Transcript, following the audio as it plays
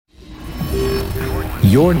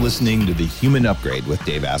You're listening to The Human Upgrade with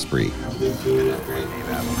Dave Asprey,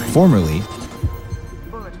 formerly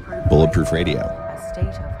Bulletproof Radio. A state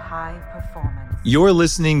of high performance. You're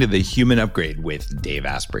listening to The Human Upgrade with Dave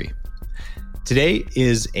Asprey. Today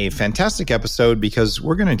is a fantastic episode because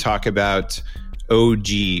we're going to talk about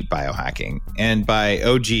OG biohacking. And by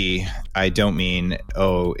OG, I don't mean,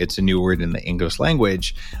 it's a new word in the English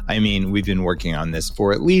language. I mean, we've been working on this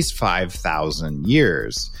for at least 5,000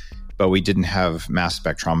 years. But we didn't have mass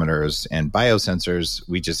spectrometers and biosensors.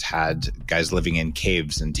 We just had guys living in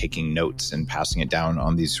caves and taking notes and passing it down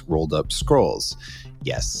on these rolled up scrolls.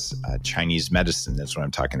 Yes, Chinese medicine is what I'm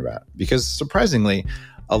talking about. Because surprisingly,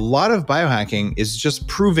 a lot of biohacking is just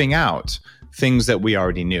proving out things that we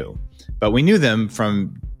already knew. But we knew them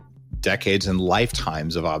from decades and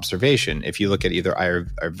lifetimes of observation. If you look at either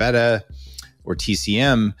Ayurveda or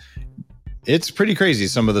TCM, it's pretty crazy,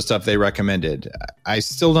 some of the stuff they recommended. I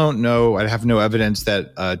still don't know. I have no evidence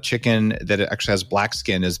that a chicken that actually has black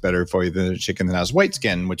skin is better for you than a chicken that has white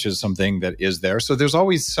skin, which is something that is there. So there's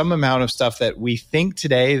always some amount of stuff that we think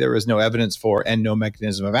today there is no evidence for and no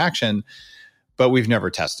mechanism of action, but we've never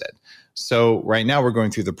tested. So right now we're going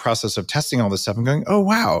through the process of testing all this stuff and going, oh,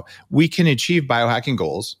 wow, we can achieve biohacking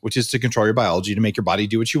goals, which is to control your biology, to make your body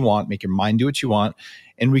do what you want, make your mind do what you want.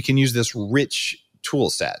 And we can use this rich tool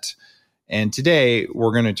set. And today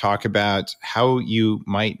we're going to talk about how you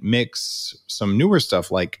might mix some newer stuff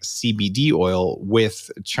like CBD oil with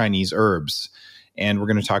Chinese herbs. And we're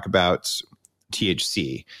going to talk about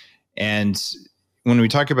THC. And when we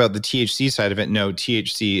talk about the THC side of it, no,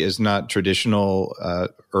 THC is not traditional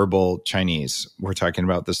herbal Chinese. We're talking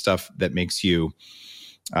about the stuff that makes you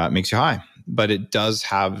high. But it does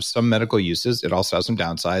have some medical uses. It also has some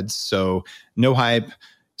downsides. So no hype.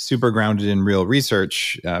 Super grounded in real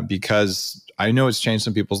research because I know it's changed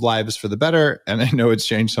some people's lives for the better, and I know it's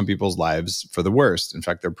changed some people's lives for the worst. In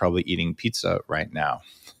fact, they're probably eating pizza right now.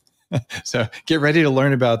 So get ready to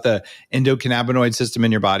learn about the endocannabinoid system in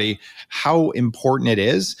your body, how important it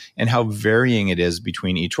is, and how varying it is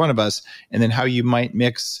between each one of us, and then how you might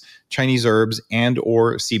mix Chinese herbs and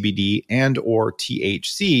or CBD and or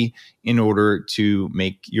THC in order to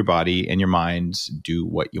make your body and your mind do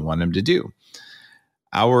what you want them to do.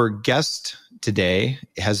 Our guest today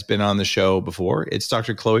has been on the show before. It's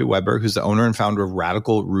Dr. Chloe Weber, who's the owner and founder of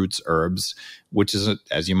Radical Roots Herbs, which is,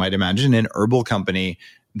 as you might imagine, an herbal company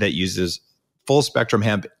that uses full spectrum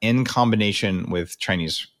hemp in combination with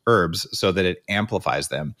Chinese herbs so that it amplifies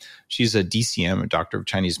them. She's a DCM, a doctor of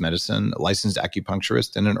Chinese medicine, a licensed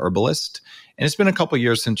acupuncturist, and an herbalist. And it's been a couple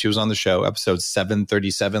years since she was on the show, episode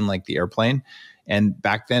 737, like the airplane. And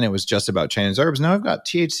back then it was just about Chinese herbs. Now I've got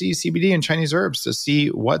THC, CBD, and Chinese herbs to see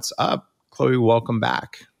what's up. Chloe, welcome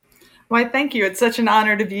back. Why, thank you. It's such an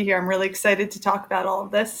honor to be here. I'm really excited to talk about all of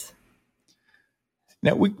this.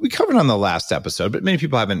 Now, we covered on the last episode, but many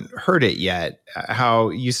people haven't heard it yet, how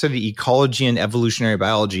you studied ecology and evolutionary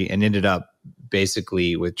biology and ended up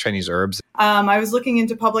basically with Chinese herbs. I was looking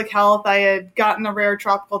into public health. I had gotten a rare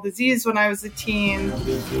tropical disease when I was a teen.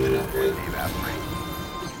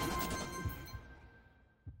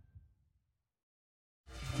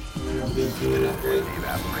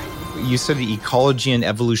 You studied ecology and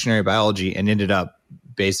evolutionary biology and ended up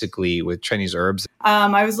basically with Chinese herbs.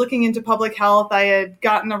 I was looking into public health. I had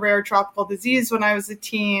gotten a rare tropical disease when I was a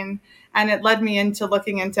teen, and it led me into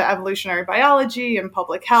looking into evolutionary biology and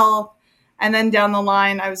public health. And then down the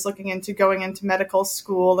line, I was looking into going into medical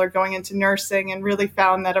school or going into nursing, and really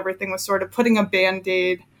found that everything was sort of putting a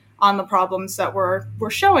Band-Aid on the problems that were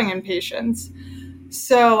showing in patients.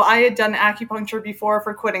 So I had done acupuncture before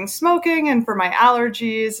for quitting smoking and for my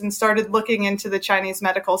allergies, and started looking into the Chinese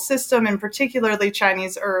medical system and particularly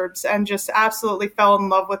Chinese herbs, and just absolutely fell in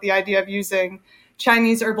love with the idea of using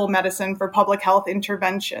Chinese herbal medicine for public health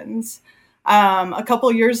interventions. A couple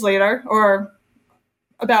years later, or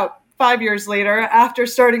about 5 years later, after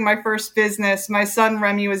starting my first business, my son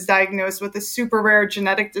Remy was diagnosed with a super rare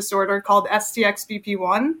genetic disorder called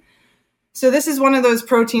STXBP1. So this is one of those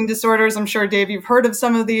protein disorders, I'm sure, Dave, you've heard of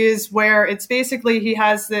some of these, where it's basically he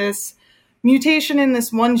has this mutation in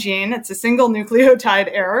this one gene. It's a single nucleotide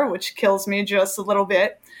error, which kills me just a little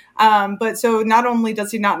bit. But so not only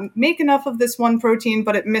does he not make enough of this one protein,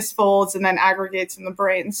 but it misfolds and then aggregates in the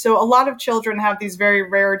brain. So a lot of children have these very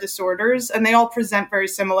rare disorders, and they all present very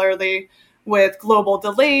similarly with global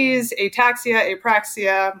delays, ataxia,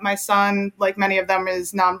 apraxia. My son, like many of them,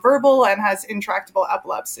 is nonverbal and has intractable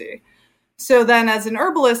epilepsy. So then as an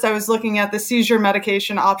herbalist, I was looking at the seizure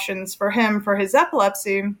medication options for him for his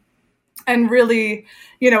epilepsy. And really,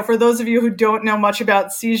 for those of you who don't know much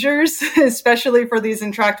about seizures, especially for these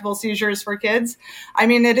intractable seizures for kids, I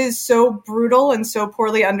mean, it is so brutal and so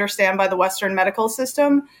poorly understood by the Western medical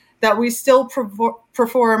system that we still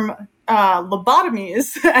perform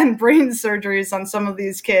lobotomies and brain surgeries on some of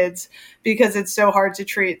these kids because it's so hard to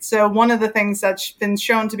treat. So one of the things that's been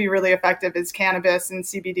shown to be really effective is cannabis and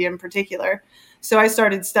CBD in particular. So I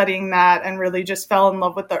started studying that and really just fell in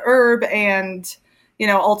love with the herb and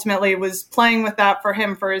ultimately was playing with that for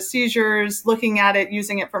him for his seizures, looking at it,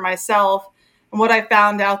 using it for myself. And what I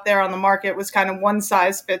found out there on the market was kind of one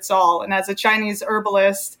size fits all. And as a Chinese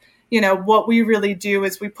herbalist, what we really do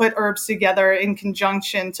is we put herbs together in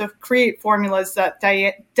conjunction to create formulas that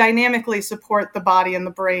dynamically support the body and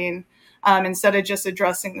the brain instead of just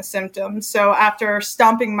addressing the symptoms. So after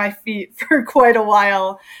stomping my feet for quite a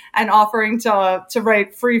while and offering to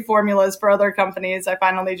write free formulas for other companies, I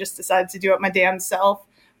finally just decided to do it my damn self,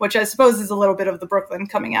 which I suppose is a little bit of the Brooklyn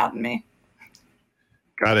coming out in me.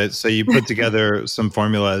 Got it. So you put together some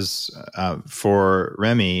formulas for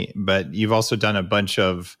Remy, but you've also done a bunch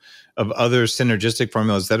of other synergistic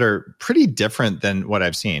formulas that are pretty different than what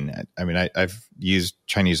I've seen. I mean, I've used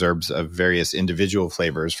Chinese herbs of various individual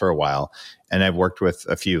flavors for a while, and I've worked with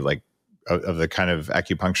a few like of the kind of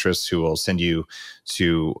acupuncturists who will send you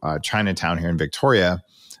to Chinatown here in Victoria,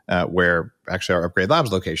 where actually our Upgrade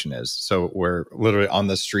Labs location is. So we're literally on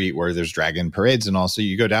the street where there's dragon parades, and also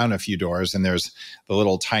you go down a few doors and there's the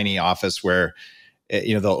little tiny office where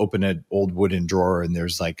they'll open an old wooden drawer and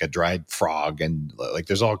there's like a dried frog and like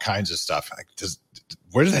there's all kinds of stuff. Like,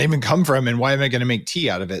 where does that even come from? And why am I going to make tea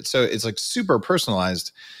out of it? So it's like super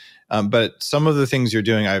personalized. But some of the things you're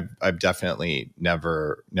doing, I've definitely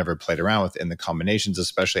never played around with in the combinations,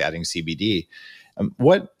 especially adding CBD.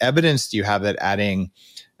 What evidence do you have that adding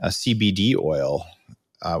a CBD oil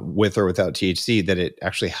with or without THC, that it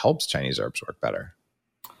actually helps Chinese herbs work better?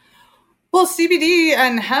 Well, CBD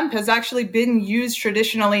and hemp has actually been used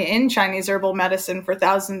traditionally in Chinese herbal medicine for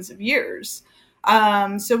thousands of years.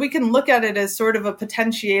 So we can look at it as sort of a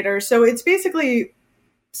potentiator. So it's basically,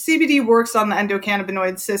 CBD works on the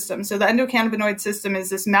endocannabinoid system. So the endocannabinoid system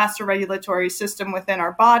is this master regulatory system within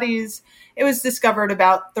our bodies. It was discovered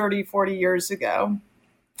about 30, 40 years ago.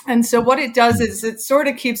 And so what it does is it sort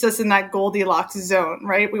of keeps us in that Goldilocks zone,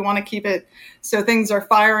 right? We want to keep it so things are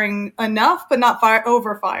firing enough, but not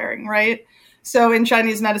overfiring, right? So in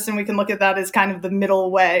Chinese medicine, we can look at that as kind of the middle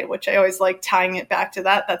way, which I always like tying it back to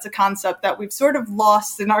that. That's a concept that we've sort of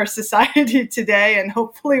lost in our society today, and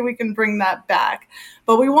hopefully we can bring that back.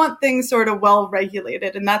 But we want things sort of well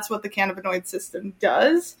regulated, and that's what the cannabinoid system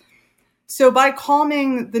does. So by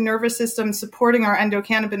calming the nervous system, supporting our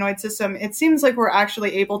endocannabinoid system, it seems like we're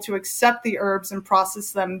actually able to accept the herbs and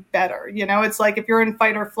process them better. It's like if you're in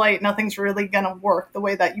fight or flight, nothing's really going to work the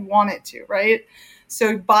way that you want it to, right?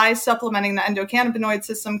 So by supplementing the endocannabinoid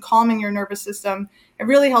system, calming your nervous system, it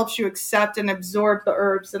really helps you accept and absorb the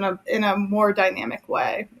herbs in a more dynamic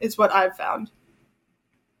way, is what I've found.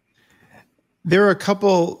 There are a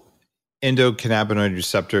couple endocannabinoid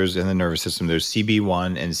receptors in the nervous system. There's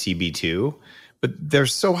CB1 and CB2, but they're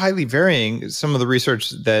so highly varying. Some of the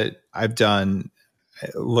research that I've done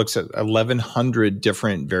looks at 1,100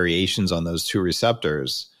 different variations on those two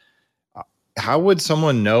receptors. How would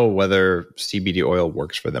someone know whether CBD oil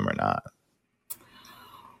works for them or not?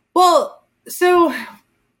 Well, so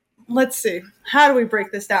let's see. How do we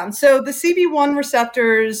break this down? So the CB1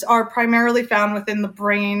 receptors are primarily found within the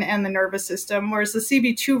brain and the nervous system, whereas the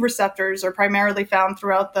CB2 receptors are primarily found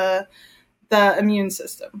throughout the immune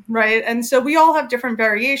system, right? And so we all have different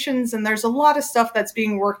variations, and there's a lot of stuff that's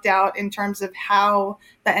being worked out in terms of how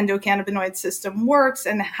the endocannabinoid system works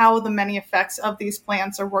and how the many effects of these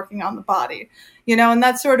plants are working on the body. And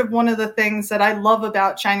that's sort of one of the things that I love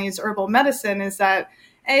about Chinese herbal medicine is that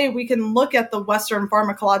we can look at the Western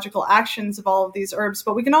pharmacological actions of all of these herbs,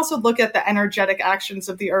 but we can also look at the energetic actions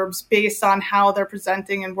of the herbs based on how they're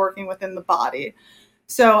presenting and working within the body.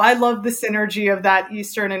 So I love the synergy of that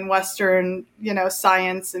Eastern and Western,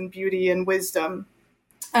 science and beauty and wisdom.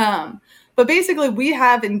 But basically, we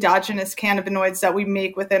have endogenous cannabinoids that we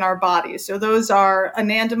make within our body. So those are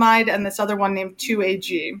anandamide and this other one named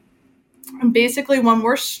 2-AG. And basically, when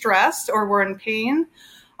we're stressed or we're in pain,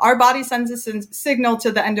 our body sends a signal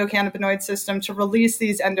to the endocannabinoid system to release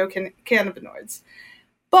these endocannabinoids.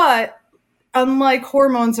 But unlike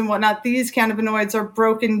hormones and whatnot, these cannabinoids are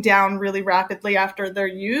broken down really rapidly after they're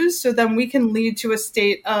used. So then we can lead to a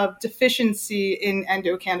state of deficiency in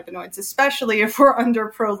endocannabinoids, especially if we're under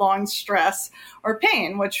prolonged stress or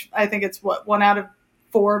pain, which I think it's 1 out of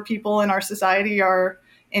 4 people in our society are,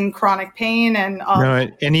 in chronic pain. And no,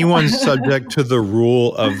 anyone subject to the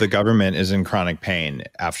rule of the government is in chronic pain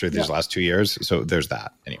after these last 2 years. So there's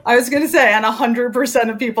that. Anyway. I was going to say, and 100%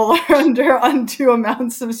 of people are under undue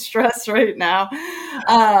amounts of stress right now.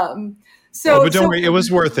 But don't worry, it was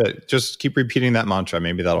worth it. Just keep repeating that mantra.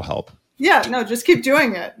 Maybe that'll help. Yeah, no, just keep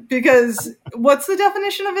doing it, because what's the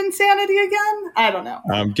definition of insanity again? I don't know.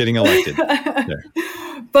 I'm getting elected.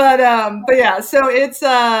 But yeah, so it's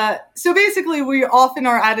so basically we often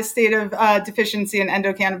are at a state of deficiency in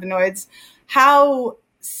endocannabinoids. How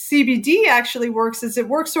CBD actually works is it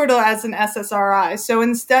works sort of as an SSRI. So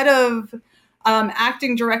instead of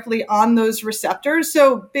acting directly on those receptors.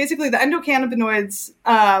 So basically the endocannabinoids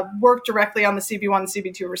work directly on the CB1,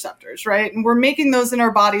 CB2 receptors, right? And we're making those in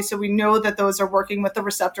our body, so we know that those are working with the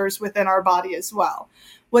receptors within our body as well.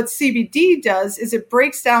 What CBD does is it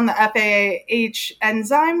breaks down the FAH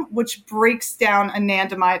enzyme, which breaks down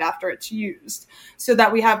anandamide after it's used, so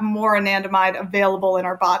that we have more anandamide available in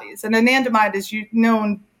our bodies. And anandamide is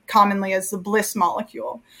known commonly as the bliss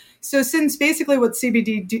molecule. So since basically what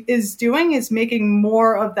CBD is doing is making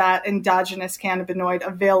more of that endogenous cannabinoid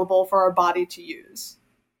available for our body to use.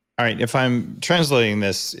 All right. If I'm translating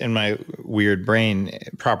this in my weird brain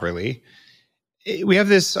properly, we have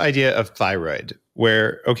this idea of thyroid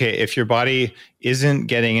where, okay, if your body isn't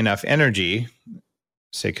getting enough energy,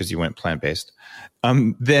 say because you went plant-based,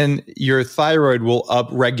 then your thyroid will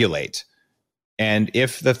upregulate. And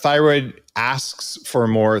if the thyroid asks for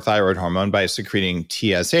more thyroid hormone by secreting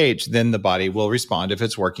TSH, then the body will respond if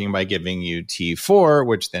it's working by giving you T4,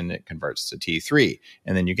 which then it converts to T3,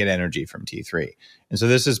 and then you get energy from T3. And so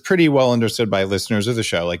this is pretty well understood by listeners of the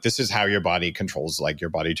show. Like, this is how your body controls like your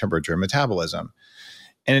body temperature and metabolism.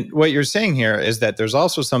 And what you're saying here is that there's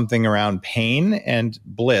also something around pain and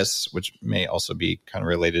bliss, which may also be kind of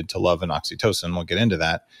related to love and oxytocin. We'll get into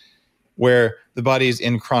that, where the body's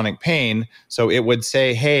in chronic pain. So it would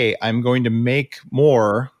say, hey, I'm going to make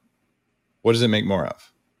more. What does it make more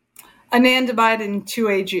of? Anandamide and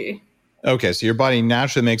 2-AG. Okay, so your body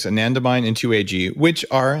naturally makes anandamide and 2-AG, which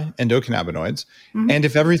are endocannabinoids. Mm-hmm. And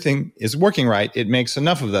if everything is working right, it makes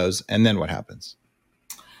enough of those. And then what happens?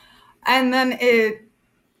 And then it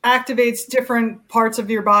activates different parts of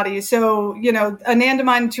your body. So,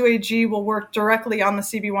 anandamide and 2-AG will work directly on the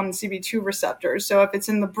CB1 and CB2 receptors. So if it's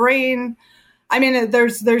in the brain, I mean,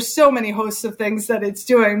 there's so many hosts of things that it's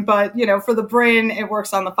doing, but, for the brain, it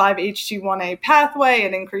works on the 5-HT1A pathway.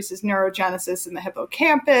 It increases neurogenesis in the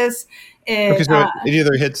hippocampus. Okay, so it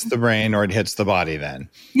either hits the brain or it hits the body then.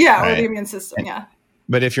 Yeah, right? Or the immune system, yeah.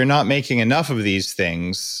 But if you're not making enough of these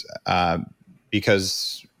things,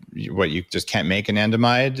 because you just can't make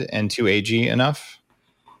anandamide and 2-AG enough?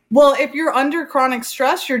 Well, if you're under chronic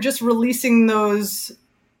stress, you're just releasing those.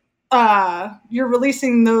 You're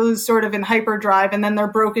releasing those sort of in hyperdrive, and then they're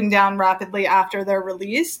broken down rapidly after they're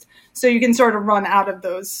released. So you can sort of run out of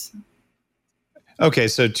those. Okay,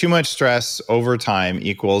 so too much stress over time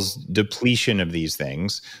equals depletion of these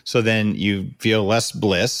things. So then you feel less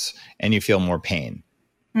bliss and you feel more pain.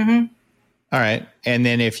 Mm-hmm. All right. And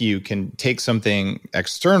then if you can take something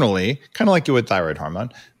externally, kind of like you would thyroid hormone,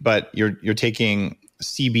 but you're taking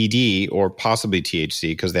CBD or possibly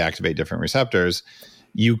THC because they activate different receptors,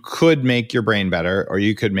 you could make your brain better or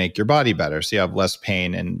you could make your body better. So you have less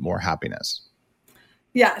pain and more happiness.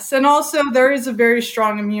 Yes. And also there is a very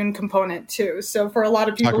strong immune component too. So for a lot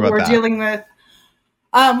of people who are dealing with,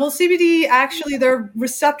 CBD, actually there are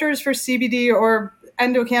receptors for CBD or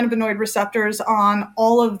endocannabinoid receptors on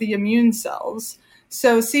all of the immune cells.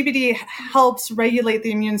 So CBD helps regulate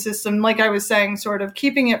the immune system, like I was saying, sort of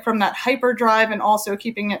keeping it from that hyperdrive and also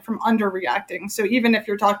keeping it from underreacting. So even if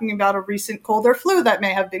you're talking about a recent cold or flu that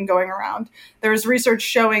may have been going around, there's research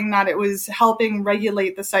showing that it was helping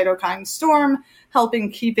regulate the cytokine storm, helping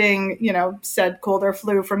keeping, said cold or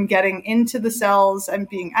flu from getting into the cells and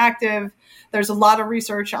being active. There's a lot of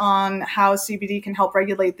research on how CBD can help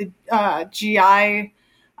regulate the GI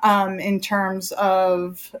in terms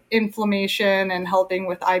of inflammation and helping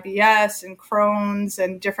with IBS and Crohn's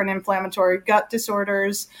and different inflammatory gut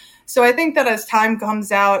disorders. So I think that as time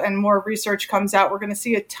comes out and more research comes out, we're going to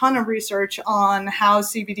see a ton of research on how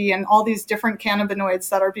CBD and all these different cannabinoids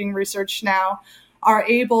that are being researched now are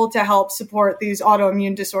able to help support these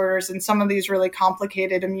autoimmune disorders and some of these really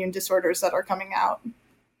complicated immune disorders that are coming out.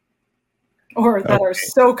 Or that are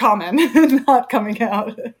so common and not coming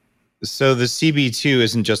out. So the CB2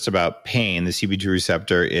 isn't just about pain. The CB2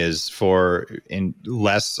 receptor is for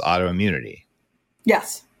less autoimmunity.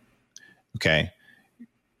 Yes. Okay.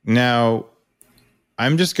 Now,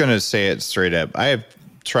 I'm just going to say it straight up. I have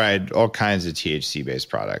tried all kinds of THC-based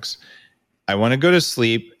products. I want to go to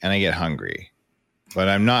sleep and I get hungry. but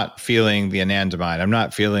I'm not feeling the anandamide. I'm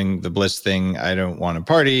not feeling the bliss thing. I don't want to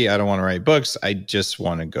party. I don't want to write books. I just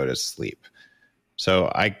want to go to sleep.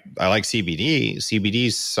 So I like CBD.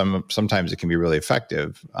 CBD, sometimes it can be really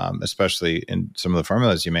effective, especially in some of the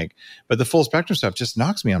formulas you make. But the full spectrum stuff just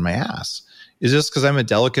knocks me on my ass. Is this because I'm a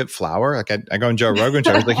delicate flower? Like I go on Joe Rogan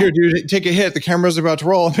show. I was like, here, dude, take a hit. The camera's about to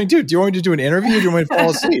roll. I'm like, dude, do you want me to do an interview? Do you want me to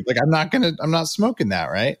fall asleep? Like, I'm not smoking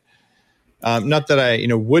that, right? Not that I,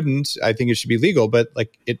 wouldn't. I think it should be legal, but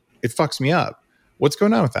like it fucks me up. What's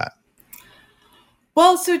going on with that?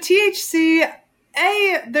 Well, so THC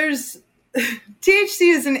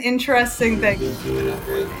is an interesting thing.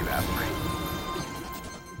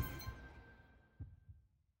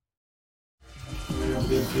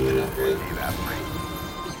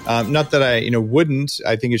 Not that I, wouldn't.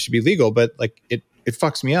 I think it should be legal, but like it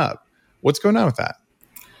fucks me up. What's going on with that?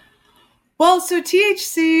 Well, so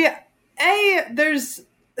THC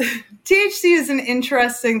is an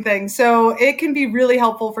interesting thing. So it can be really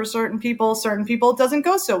helpful for certain people. Certain people, it doesn't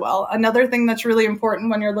go so well. Another thing that's really important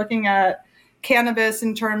when you're looking at cannabis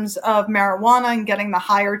in terms of marijuana and getting the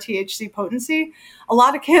higher THC potency, a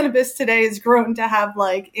lot of cannabis today is grown to have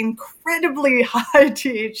like incredibly high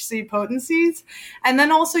THC potencies. And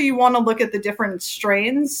then also you want to look at the different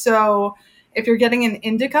strains. So if you're getting an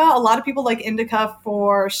indica, a lot of people like indica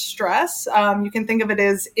for stress. You can think of it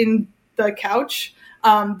as in the couch.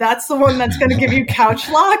 That's the one that's going to give you couch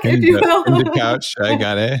lock, if you will. In the couch, I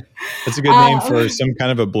got it. That's a good name for some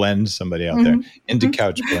kind of a blend, somebody out there. Into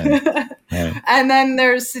couch blend. Right. And then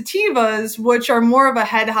there's sativas, which are more of a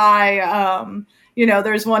head high.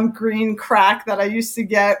 There's one green crack that I used to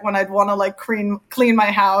get when I'd want to like clean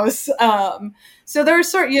my house. So there's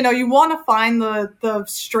certain, you want to find the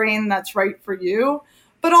strain that's right for you.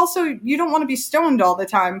 But also, you don't want to be stoned all the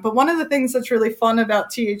time. But one of the things that's really fun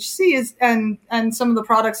about THC is, and some of the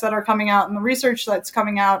products that are coming out and the research that's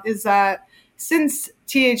coming out is that since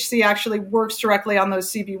THC actually works directly on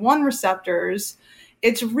those CB1 receptors,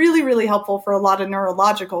 it's really, really helpful for a lot of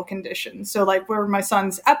neurological conditions. So like for my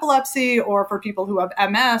son's epilepsy, or for people who have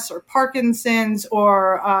MS or Parkinson's,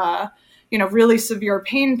 or, really severe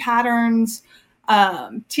pain patterns.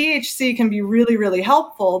 THC can be really, really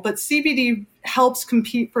helpful, but CBD helps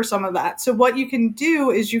compete for some of that. So what you can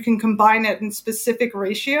do is you can combine it in specific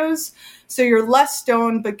ratios. So you're less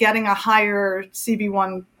stoned, but getting a higher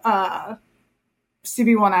CB1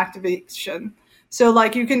 activation. So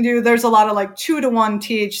like you can do, there's a lot of like 2-to-1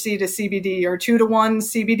 THC to CBD, or 2-to-1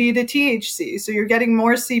 CBD to THC. So you're getting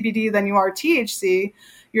more CBD than you are THC.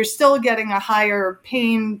 You're still getting a higher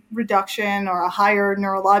pain reduction or a higher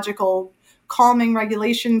neurological calming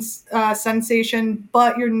regulation sensation,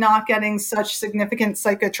 but you're not getting such significant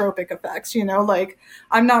psychotropic effects. Like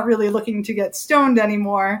I'm not really looking to get stoned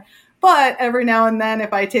anymore, but every now and then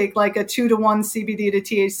if I take like a 2-to-1 CBD to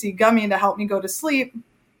THC gummy to help me go to sleep,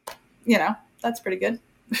 that's pretty good.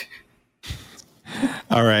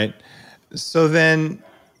 All right. So then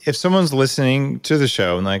if someone's listening to the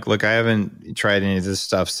show and like, look, I haven't tried any of this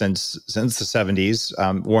stuff since the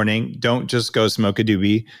 70s, warning, don't just go smoke a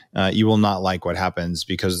doobie. You will not like what happens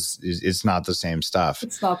because it's not the same stuff.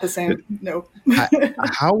 It's not the same. No.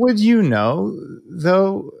 How would you know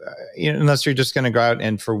though, unless you're just going to go out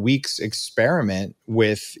and for weeks experiment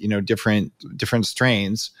with, different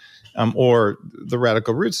strains, or the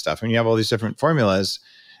radical root stuff. I mean, you have all these different formulas.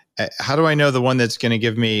 How do I know the one that's going to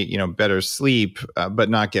give me, better sleep, but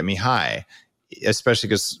not get me high? Especially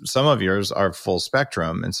because some of yours are full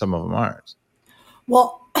spectrum and some of them aren't.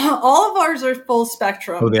 Well, all of ours are full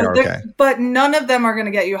spectrum. Oh, they are, okay. But none of them are going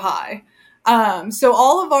to get you high. So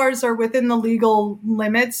all of ours are within the legal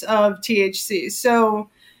limits of THC. So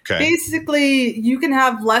basically, you can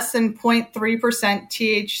have less than 0.3%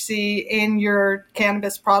 THC in your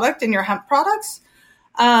cannabis product, in your hemp products.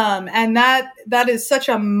 And that is such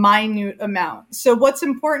a minute amount. So what's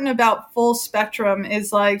important about full spectrum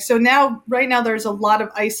is right now there's a lot of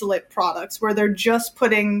isolate products where they're just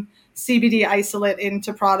putting CBD isolate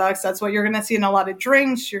into products. That's what you're going to see in a lot of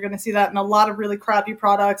drinks. You're going to see that in a lot of really crappy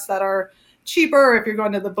products that are cheaper. If you're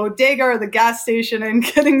going to the bodega or the gas station and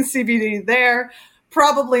getting CBD there,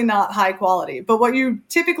 probably not high quality. But what you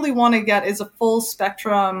typically want to get is a full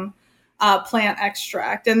spectrum plant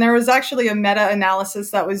extract. And there was actually a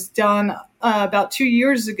meta-analysis that was done about 2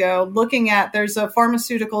 years ago looking at, there's a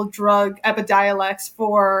pharmaceutical drug, Epidiolex,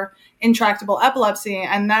 for intractable epilepsy,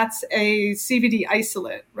 and that's a CBD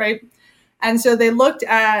isolate, right? And so they looked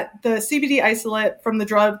at the CBD isolate from the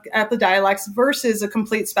drug Epidiolex versus a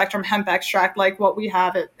complete spectrum hemp extract like what we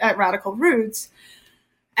have at Radical Roots.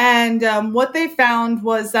 And what they found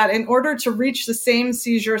was that in order to reach the same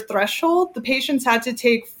seizure threshold, the patients had to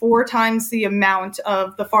take 4 times the amount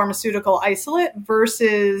of the pharmaceutical isolate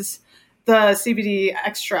versus the CBD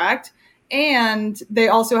extract. And they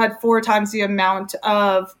also had 4 times the amount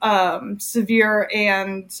of severe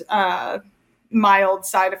and mild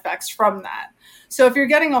side effects from that. So if you're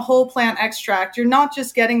getting a whole plant extract, you're not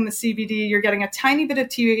just getting the CBD, you're getting a tiny bit of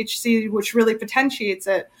THC, which really potentiates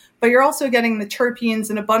it, but you're also getting the terpenes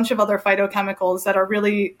and a bunch of other phytochemicals that are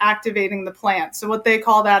really activating the plant. So what they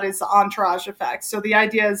call that is the entourage effect. So the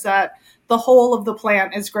idea is that the whole of the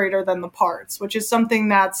plant is greater than the parts, which is something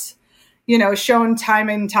that's, shown time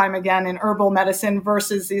and time again in herbal medicine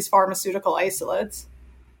versus these pharmaceutical isolates.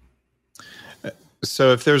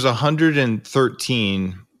 So if there's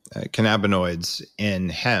 113 cannabinoids in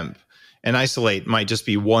hemp, an isolate might just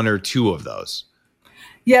be 1 or 2 of those.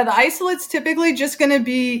 Yeah, the isolate's typically just going to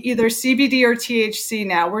be either CBD or THC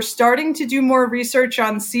now. We're starting to do more research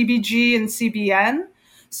on CBG and CBN.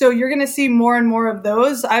 So you're going to see more and more of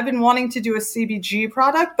those. I've been wanting to do a CBG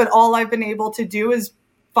product, but all I've been able to do is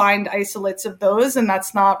find isolates of those, and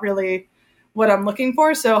that's not really what I'm looking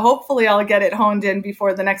for. So hopefully I'll get it honed in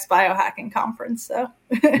before the next biohacking conference. So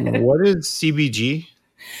what is CBG?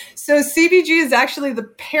 So CBG is actually the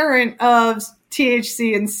parent of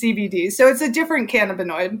THC and CBD. So it's a different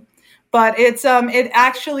cannabinoid, but it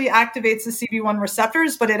actually activates the CB1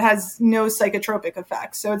 receptors, but it has no psychotropic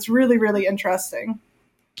effects. So it's really, really interesting.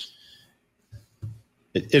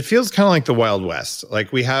 It feels kind of like the Wild West.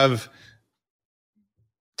 Like we have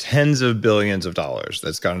tens of billions of dollars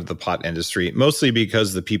that's gone into the pot industry, mostly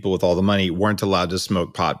because the people with all the money weren't allowed to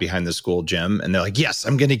smoke pot behind the school gym. And they're like, yes,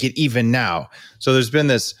 I'm going to get even now. So there's been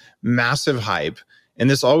this massive hype. And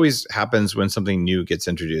this always happens when something new gets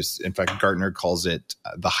introduced. In fact, Gartner calls it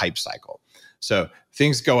the hype cycle. So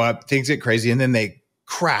things go up, things get crazy, and then they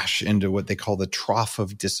crash into what they call the trough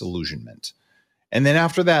of disillusionment. And then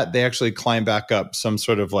after that, they actually climb back up some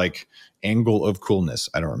sort of like angle of coolness.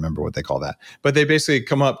 I don't remember what they call that. But they basically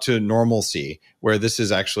come up to normalcy, where this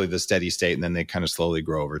is actually the steady state, and then they kind of slowly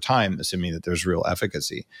grow over time, assuming that there's real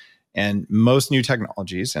efficacy. And most new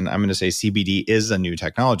technologies, and I'm going to say CBD is a new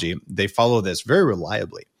technology, they follow this very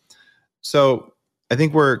reliably. So I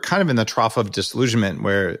think we're kind of in the trough of disillusionment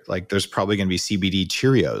where like there's probably going to be CBD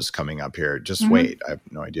Cheerios coming up here. Just wait. I have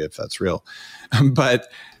no idea if that's real. But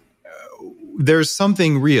there's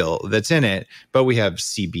something real that's in it. But we have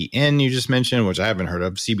CBN you just mentioned, which I haven't heard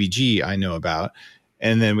of. CBG I know about.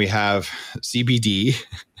 And then we have CBD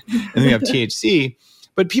and then we have THC.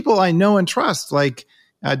 But people I know and trust, like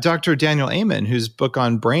Dr. Daniel Amen, whose book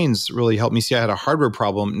on brains really helped me see I had a hardware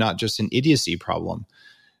problem, not just an idiocy problem.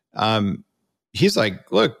 He's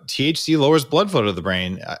like, look, THC lowers blood flow to the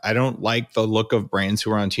brain. I don't like the look of brains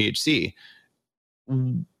who are on THC.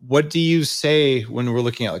 What do you say when we're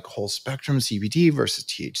looking at like whole spectrum CBD versus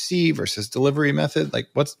THC versus delivery method? Like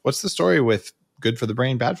what's the story with good for the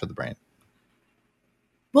brain, bad for the brain?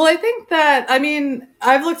 Well, I think that,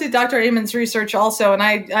 I've looked at Dr. Amen's research also, and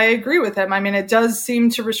I agree with him. It does seem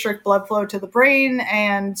to restrict blood flow to the brain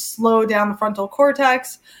and slow down the frontal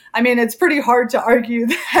cortex. It's pretty hard to argue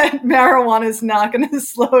that marijuana is not going to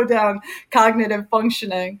slow down cognitive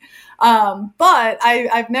functioning. But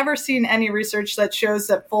I've never seen any research that shows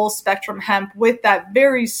that full spectrum hemp with that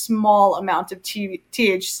very small amount of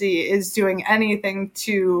THC is doing anything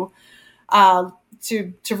to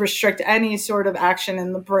restrict any sort of action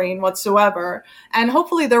in the brain whatsoever. And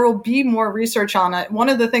hopefully there will be more research on it. One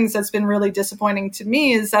of the things that's been really disappointing to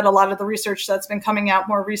me is that a lot of the research that's been coming out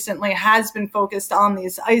more recently has been focused on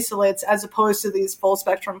these isolates as opposed to these full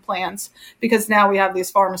spectrum plants, because now we have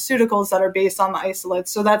these pharmaceuticals that are based on the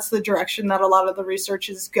isolates. So that's the direction that a lot of the research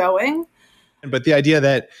is going. But the idea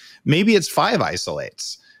that maybe it's 5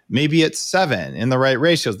 isolates, maybe it's 7 in the right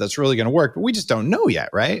ratios, that's really going to work, but we just don't know yet,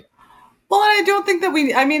 right? Well, I don't think that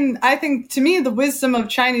I think to me, the wisdom of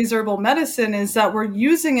Chinese herbal medicine is that we're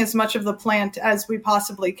using as much of the plant as we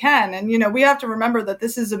possibly can. And, we have to remember that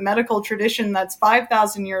this is a medical tradition that's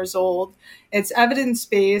 5,000 years old. It's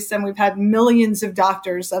evidence-based, and we've had millions of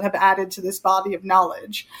doctors that have added to this body of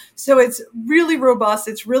knowledge. So it's really robust.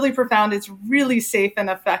 It's really profound. It's really safe and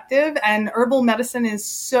effective. And herbal medicine is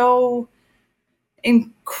so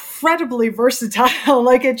incredibly versatile.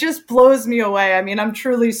 Like, it just blows me away. I'm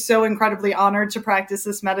truly so incredibly honored to practice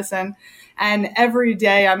this medicine. And every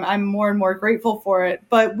day I'm more and more grateful for it.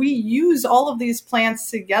 But we use all of these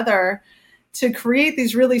plants together to create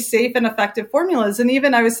these really safe and effective formulas. And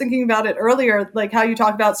even I was thinking about it earlier, like how you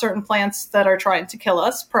talk about certain plants that are trying to kill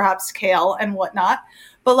us, perhaps kale and whatnot.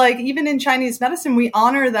 But like even in Chinese medicine, we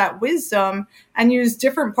honor that wisdom and use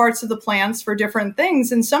different parts of the plants for different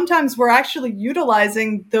things. And sometimes we're actually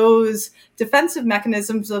utilizing those defensive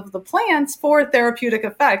mechanisms of the plants for therapeutic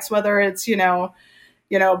effects, whether it's,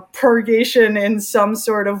 purgation in some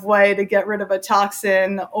sort of way to get rid of a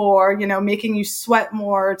toxin, or, making you sweat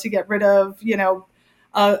more to get rid of,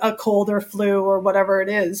 a cold or flu or whatever it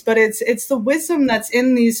is. But it's the wisdom that's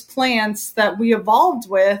in these plants that we evolved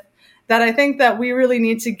with, that I think that we really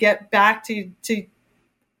need to get back to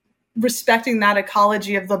respecting that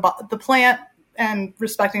ecology of the plant and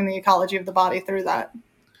respecting the ecology of the body through that.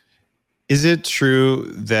 Is it true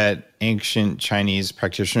that ancient Chinese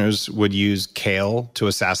practitioners would use kale to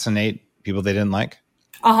assassinate people they didn't like?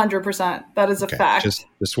 100%. That is a fact.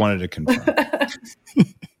 Just wanted to confirm.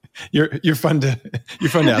 You're fun to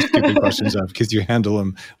ask stupid questions of, because you handle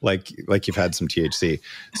them like you've had some THC.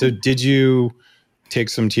 So did you take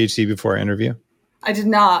some THC before our interview? I did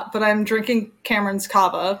not, but I'm drinking Cameron's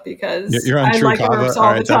kava because you're on I True like Kava herbs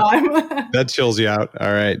all the time. That chills you out.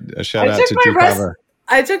 All right. A shout out to True Kava.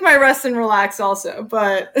 I took my rest and relax also,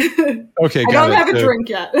 but okay, I don't have a drink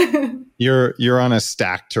yet. You're on a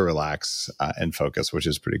stack to relax and focus, which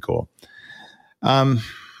is pretty cool.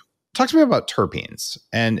 Talk to me about terpenes.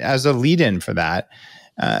 And as a lead-in for that,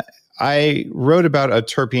 I wrote about a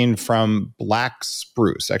terpene from black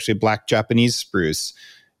spruce, actually black Japanese spruce,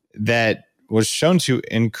 that was shown to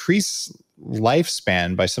increase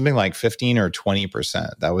lifespan by something like 15 or 20%.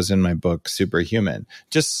 That was in my book, Superhuman.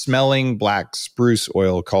 Just smelling black spruce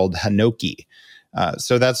oil called hinoki.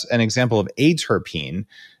 So that's an example of a terpene.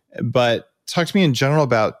 But talk to me in general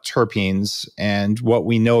about terpenes and what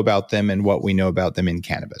we know about them and what we know about them in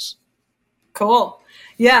cannabis. Cool.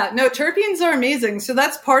 Yeah, no, terpenes are amazing. So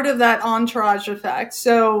that's part of that entourage effect.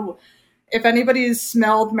 So if anybody's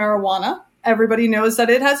smelled marijuana, everybody knows that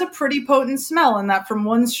it has a pretty potent smell, and that from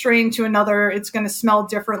one strain to another, it's going to smell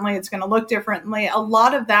differently. It's going to look differently. A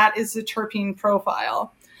lot of that is the terpene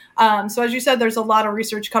profile. So as you said, there's a lot of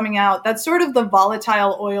research coming out. That's sort of the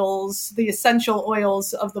volatile oils, the essential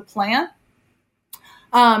oils of the plant.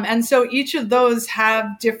 And so each of those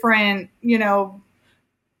have different,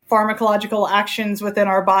 pharmacological actions within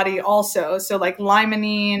our body also. So like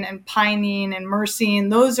limonene and pinene and myrcene,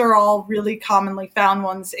 those are all really commonly found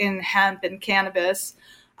ones in hemp and cannabis.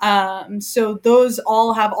 So those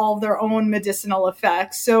all have all their own medicinal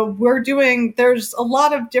effects. So there's a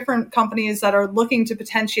lot of different companies that are looking to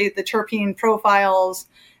potentiate the terpene profiles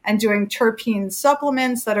and doing terpene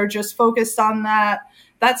supplements that are just focused on that.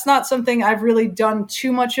 That's not something I've really done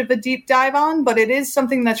too much of a deep dive on, but it is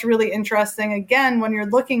something that's really interesting. Again, when you're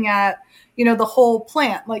looking at, the whole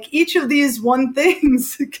plant, like each of these one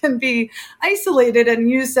things can be isolated and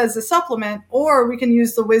used as a supplement, or we can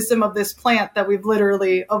use the wisdom of this plant that we've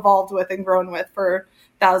literally evolved with and grown with for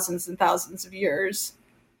thousands and thousands of years.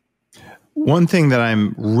 One thing that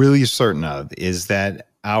I'm really certain of is that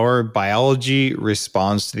our biology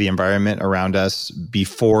responds to the environment around us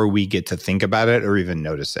before we get to think about it or even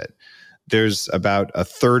notice it. There's about a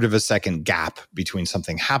third of a second gap between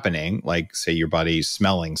something happening, like say your body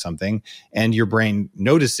smelling something, and your brain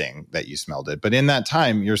noticing that you smelled it. But in that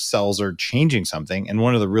time, your cells are changing something. And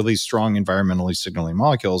one of the really strong environmentally signaling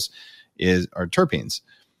molecules are terpenes.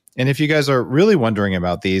 And if you guys are really wondering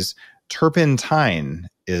about these, turpentine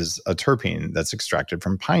is a terpene that's extracted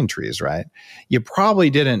from pine trees, right? You probably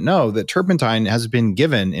didn't know that turpentine has been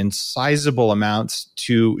given in sizable amounts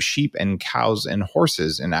to sheep and cows and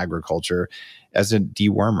horses in agriculture as a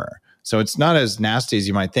dewormer. So it's not as nasty as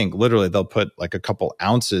you might think. Literally, they'll put like a couple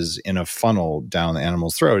ounces in a funnel down the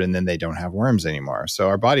animal's throat, and then they don't have worms anymore. So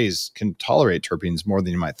our bodies can tolerate terpenes more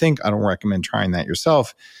than you might think. I don't recommend trying that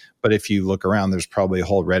yourself. But if you look around, there's probably a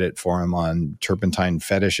whole Reddit forum on turpentine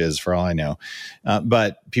fetishes, for all I know.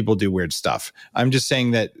 But people do weird stuff. I'm just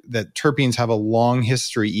saying that terpenes have a long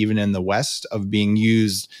history, even in the West, of being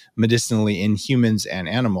used medicinally in humans and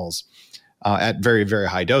animals at very, very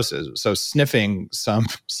high doses. So sniffing some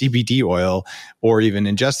CBD oil or even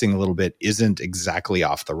ingesting a little bit isn't exactly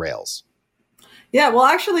off the rails. Yeah, well,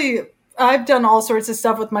 actually, I've done all sorts of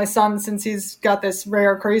stuff with my son since he's got this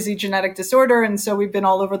rare, crazy genetic disorder. And so we've been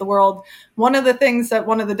all over the world. One of the things that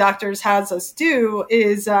one of the doctors has us do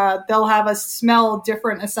is they'll have us smell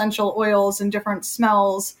different essential oils and different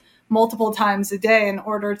smells multiple times a day in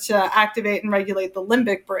order to activate and regulate the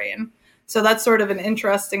limbic brain. So that's sort of an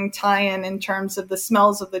interesting tie-in in terms of the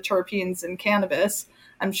smells of the terpenes in cannabis.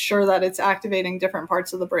 I'm sure that it's activating different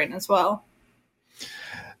parts of the brain as well.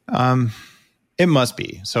 It must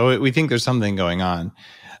be. So we think there's something going on.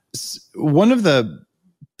 One of the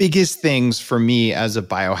biggest things for me as a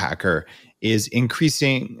biohacker is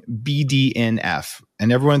increasing BDNF.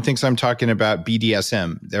 And everyone thinks I'm talking about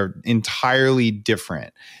BDSM. They're entirely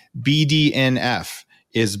different. BDNF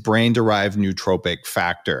is brain-derived nootropic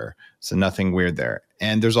factor. So nothing weird there.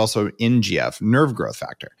 And there's also NGF, nerve growth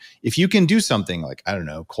factor. If you can do something like, I don't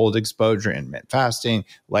know, cold exposure, intermittent fasting,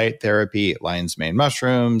 light therapy, lion's mane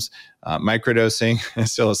mushrooms, microdosing,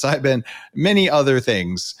 psilocybin, many other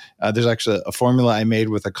things. There's actually a formula I made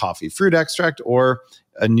with a coffee fruit extract or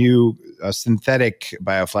a new synthetic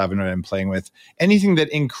bioflavonoid I'm playing with. Anything that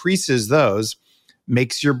increases those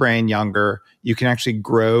makes your brain younger. You can actually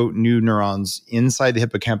grow new neurons inside the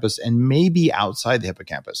hippocampus and maybe outside the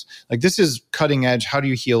hippocampus. Like, this is cutting edge. How do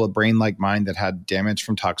you heal a brain like mine that had damage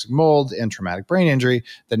from toxic mold and traumatic brain injury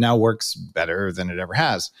that now works better than it ever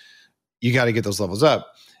has? You got to get those levels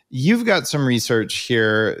up. You've got some research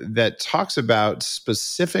here that talks about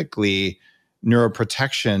specifically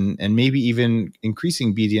neuroprotection and maybe even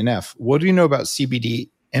increasing BDNF. What do you know about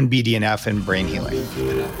CBD and BDNF and brain healing?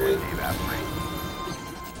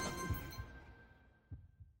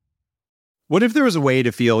 What if there was a way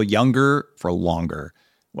to feel younger for longer?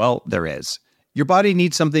 Well, there is. Your body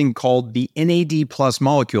needs something called the NAD+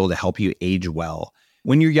 molecule to help you age well.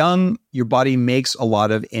 When you're young, your body makes a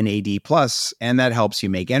lot of NAD+, and that helps you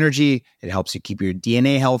make energy, it helps you keep your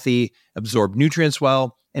DNA healthy, absorb nutrients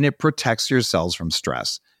well, and it protects your cells from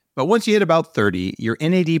stress. But once you hit about 30, your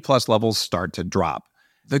NAD+ levels start to drop.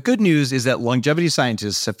 The good news is that longevity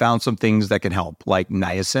scientists have found some things that can help, like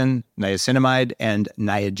niacin, niacinamide, and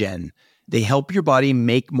Niagen. They help your body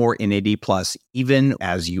make more NAD+ even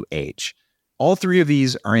as you age. All three of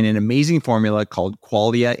these are in an amazing formula called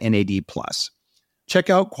Qualia NAD+. Check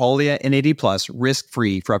out Qualia NAD+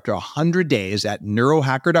 risk-free for up to 100 days at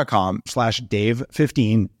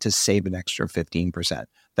neurohacker.com/Dave15 to save an extra 15%.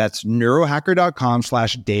 That's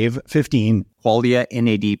neurohacker.com/Dave15, Qualia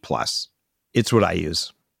NAD+. It's what I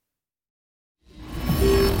use.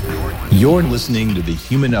 You're listening to The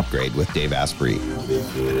Human Upgrade with Dave Asprey.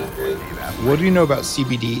 What do you know about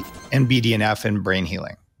CBD and BDNF and brain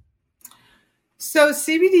healing? So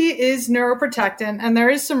CBD is neuroprotectant, and there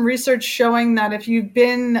is some research showing that if you've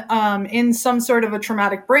been in some sort of a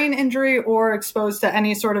traumatic brain injury or exposed to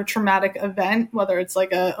any sort of traumatic event, whether it's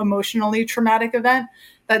like a emotionally traumatic event,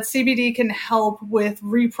 that CBD can help with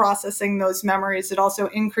reprocessing those memories. It also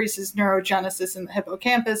increases neurogenesis in the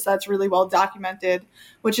hippocampus. That's really well documented,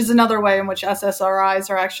 which is another way in which SSRIs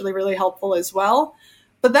are actually really helpful as well.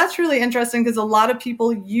 But that's really interesting because a lot of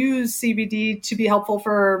people use CBD to be helpful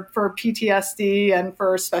for PTSD and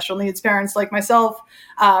for special needs parents like myself,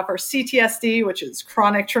 for CTSD, which is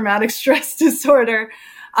chronic traumatic stress disorder.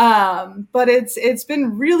 But it's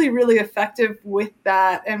been really, really effective with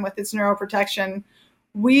that and with its neuroprotection.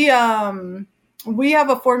 We have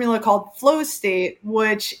a formula called flow state,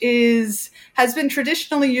 which has been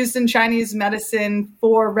traditionally used in Chinese medicine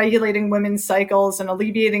for regulating women's cycles and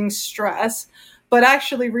alleviating stress. But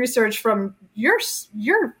actually, research from your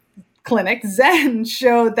clinic, Zen,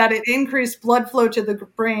 showed that it increased blood flow to the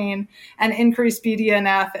brain and increased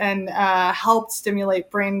BDNF and helped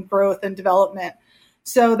stimulate brain growth and development.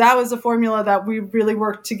 So that was a formula that we really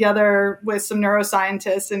worked together with some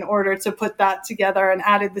neuroscientists in order to put that together and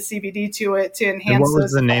added the CBD to it to enhance. And what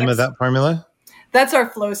was the name of that formula? That's our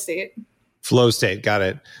flow state. Flow state. Got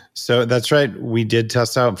it. So that's right. We did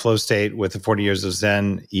test out flow state with the 40 years of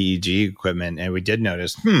Zen EEG equipment. And we did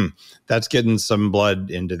notice, that's getting some blood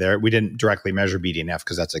into there. We didn't directly measure BDNF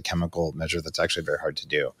because that's a chemical measure that's actually very hard to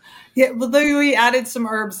do. Yeah. Well, we added some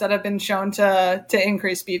herbs that have been shown to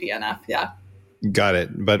increase BDNF. Yeah. Got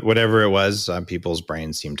it. But whatever it was, people's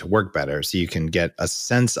brains seem to work better. So you can get a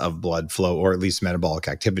sense of blood flow or at least metabolic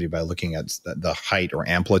activity by looking at the height or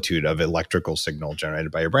amplitude of electrical signal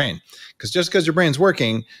generated by your brain. Because just because your brain's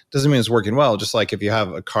working doesn't mean it's working well. Just like if you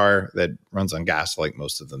have a car that runs on gas, like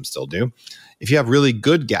most of them still do. If you have really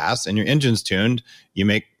good gas and your engine's tuned, you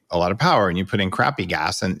make a lot of power, and you put in crappy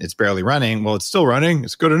gas and it's barely running. Well, it's still running.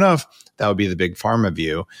 It's good enough. That would be the big pharma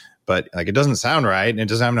view. But like, it doesn't sound right and it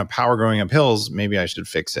doesn't have enough power going up hills. Maybe I should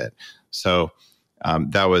fix it. So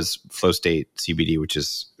that was flow state CBD, which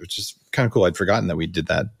is kind of cool. I'd forgotten that we did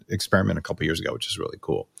that experiment a couple of years ago, which is really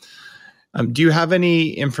cool. Do you have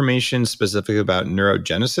any information specific about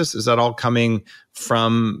neurogenesis? Is that all coming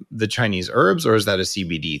from the Chinese herbs, or is that a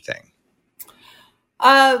CBD thing?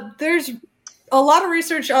 a lot of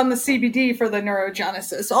research on the CBD for the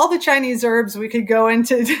neurogenesis. All the Chinese herbs, we could go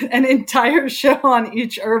into an entire show on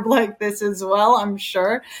each herb like this as well, I'm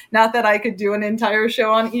sure. Not that I could do an entire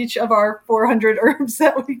show on each of our 400 herbs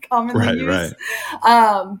that we commonly use.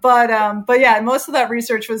 But yeah, most of that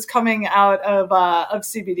research was coming out of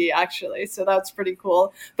CBD, actually. So that's pretty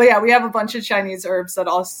cool. But yeah, we have a bunch of Chinese herbs that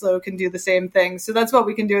also can do the same thing. So that's what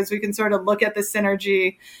we can do, is we can sort of look at the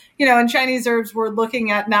synergy. In Chinese herbs, we're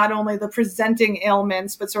looking at not only the presenting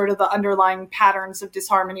ailments, but sort of the underlying patterns of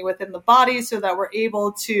disharmony within the body, so that we're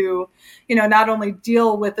able to, not only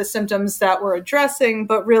deal with the symptoms that we're addressing,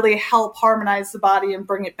 but really help harmonize the body and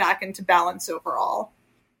bring it back into balance overall.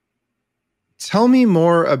 Tell me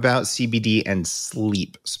more about CBD and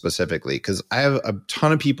sleep specifically, because I have a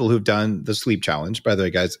ton of people who've done the sleep challenge. By the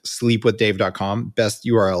way, guys, sleepwithdave.com, best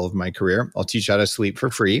URL of my career. I'll teach you how to sleep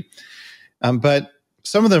for free. But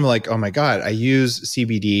some of them are like, oh my God, I use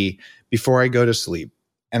CBD before I go to sleep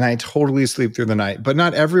and I totally sleep through the night. But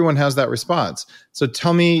not everyone has that response. So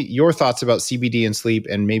tell me your thoughts about CBD and sleep,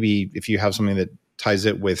 and maybe if you have something that ties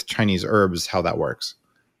it with Chinese herbs, how that works.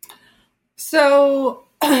 So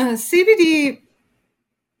CBD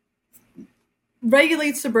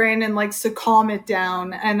regulates the brain and likes to calm it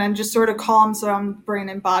down, and then just sort of calms down brain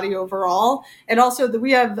and body overall. And also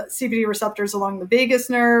we have CBD receptors along the vagus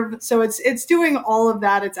nerve. So it's doing all of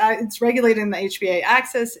that. It's regulating the HPA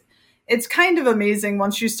axis. It's kind of amazing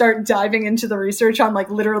once you start diving into the research on like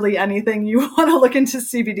literally anything you want to look into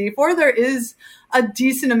CBD for. There is a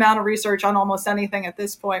decent amount of research on almost anything at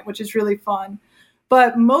this point, which is really fun.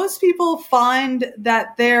 But most people find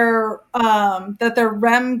that their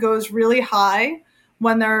REM goes really high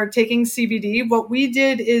when they're taking CBD. What we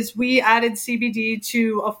did is we added CBD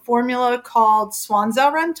to a formula called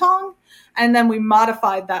Swanzhou Rentong, and then we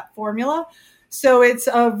modified that formula. So it's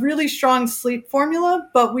a really strong sleep formula,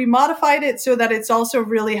 but we modified it so that it's also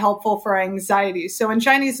really helpful for anxiety. So in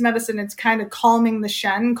Chinese medicine, it's kind of calming the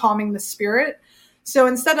shen, calming the spirit. So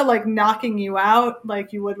instead of like knocking you out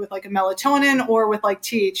like you would with like a melatonin or with like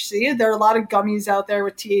THC, there are a lot of gummies out there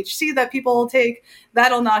with THC that people will take.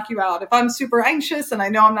 That'll knock you out. If I'm super anxious and I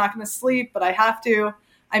know I'm not going to sleep, but I have to,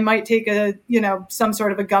 I might take some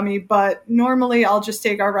sort of a gummy. But normally I'll just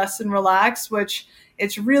take our Rest and Relax, which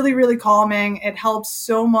it's really, really calming. It helps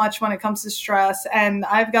so much when it comes to stress. And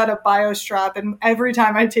I've got a bio strap, and every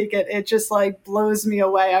time I take it, it just like blows me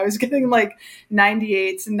away. I was getting like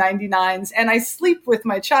 98s and 99s, and I sleep with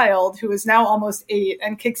my child, who is now almost 8,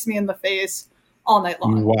 and kicks me in the face all night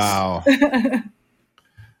long. Wow.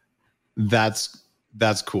 That's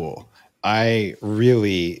cool. I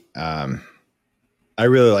really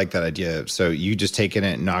like that idea. So you just take it and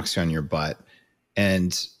it knocks you on your butt.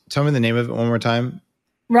 And tell me the name of it one more time.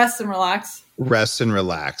 Rest and Relax. Rest and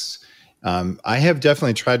Relax. I have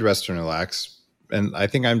definitely tried Rest and Relax, and I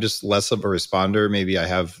think I'm just less of a responder. Maybe I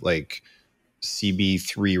have like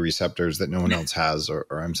CB3 receptors that no one else has, or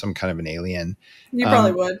I'm some kind of an alien. You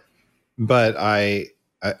probably would. But I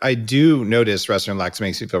do notice Rest and Relax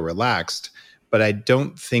makes me feel relaxed, but I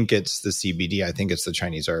don't think it's the CBD. I think it's the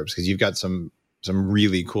Chinese herbs, because you've got some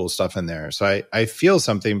really cool stuff in there. So I feel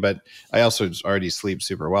something, but I also already sleep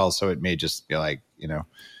super well. So it may just be like,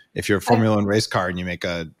 if you're a Formula One race car and you make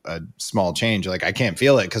a small change, like I can't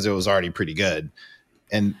feel it because it was already pretty good.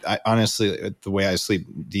 And I honestly, the way I sleep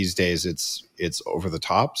these days, it's over the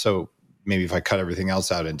top. So maybe if I cut everything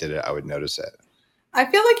else out and did it, I would notice it. I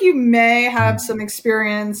feel like you may have some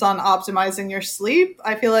experience on optimizing your sleep.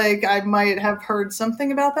 I feel like I might have heard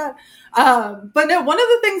something about that. But no, one of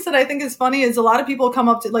the things that I think is funny is a lot of people come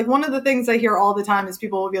up to, like, one of the things I hear all the time is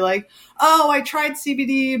people will be like, oh, I tried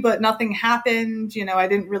CBD, but nothing happened. I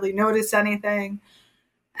didn't really notice anything.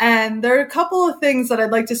 And there are a couple of things that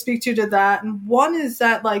I'd like to speak to that. And one is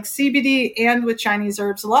that, like, CBD and with Chinese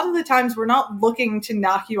herbs, a lot of the times we're not looking to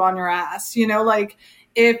knock you on your ass. Like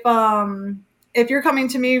if you're coming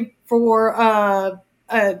to me for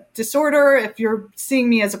a disorder, if you're seeing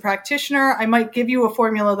me as a practitioner, I might give you a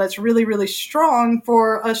formula that's really, really strong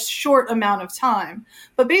for a short amount of time.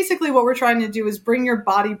 But basically what we're trying to do is bring your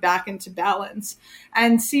body back into balance.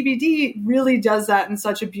 And CBD really does that in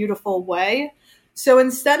such a beautiful way. So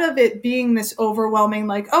instead of it being this overwhelming,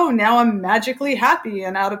 like, oh, now I'm magically happy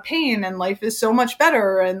and out of pain and life is so much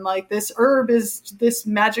better, and like this herb is this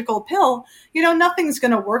magical pill, nothing's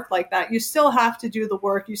going to work like that. You still have to do the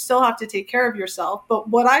work. You still have to take care of yourself. But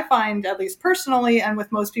what I find, at least personally, and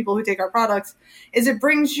with most people who take our products, is it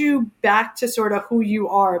brings you back to sort of who you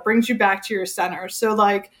are. It brings you back to your center. So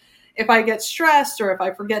like, if I get stressed or if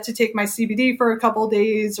I forget to take my CBD for a couple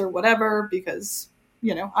days or whatever, because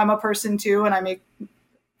I'm a person too, and I make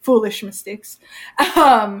foolish mistakes.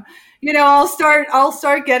 I'll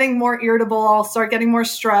start getting more irritable. I'll start getting more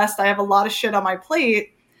stressed. I have a lot of shit on my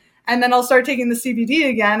plate. And then I'll start taking the CBD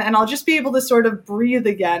again, and I'll just be able to sort of breathe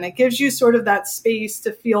again. It gives you sort of that space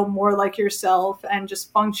to feel more like yourself and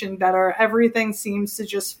just function better. Everything seems to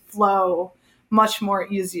just flow much more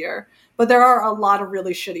easier. But there are a lot of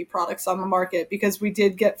really shitty products on the market because we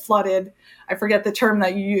did get flooded. I forget the term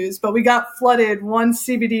that you use, but we got flooded once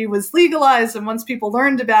CBD was legalized and once people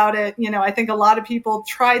learned about it. I think a lot of people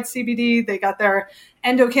tried CBD. They got their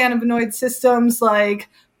endocannabinoid systems like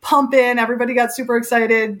pumping. Everybody got super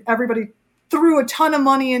excited. Everybody threw a ton of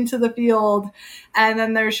money into the field. And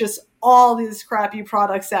then there's just all these crappy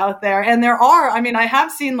products out there. And I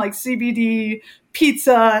have seen like CBD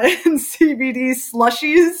pizza and CBD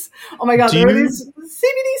slushies. Oh my God, there are these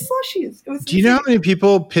CBD slushies. Do you know how many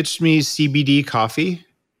people pitched me CBD coffee?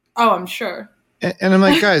 Oh, I'm sure. And I'm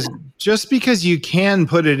like, guys, just because you can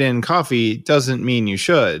put it in coffee doesn't mean you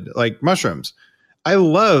should. Like mushrooms. I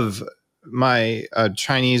love my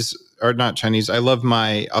Chinese, or not Chinese, I love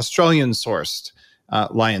my Australian sourced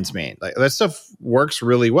lion's mane. Like, that stuff works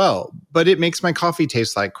really well, but it makes my coffee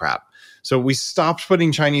taste like crap. So we stopped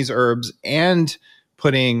putting Chinese herbs and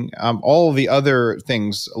putting all the other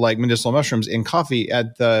things like medicinal mushrooms in coffee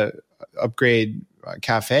at the Upgrade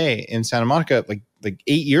Cafe in Santa Monica like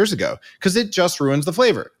 8 years ago, because it just ruins the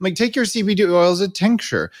flavor. Like, take your CBD oil as a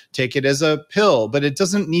tincture, take it as a pill, but it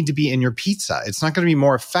doesn't need to be in your pizza. It's not going to be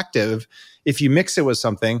more effective if you mix it with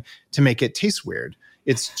something to make it taste weird.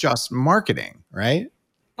 It's just marketing, right?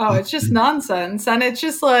 Oh, it's just nonsense. And it's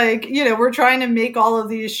just like, we're trying to make all of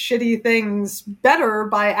these shitty things better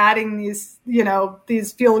by adding these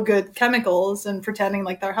feel-good chemicals and pretending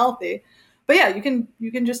like they're healthy. But yeah, you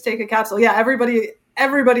can just take a capsule. Yeah, everybody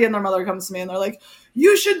and their mother comes to me and they're like,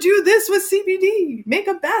 you should do this with CBD. Make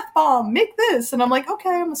a bath bomb. Make this. And I'm like, okay,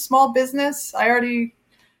 I'm a small business. I already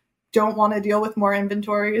don't want to deal with more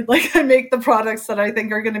inventory. Like, I make the products that I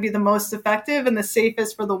think are going to be the most effective and the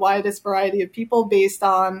safest for the widest variety of people based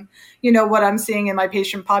on, what I'm seeing in my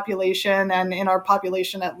patient population and in our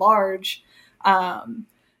population at large. But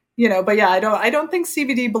yeah, I don't think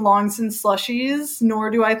CBD belongs in slushies, nor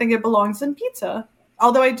do I think it belongs in pizza.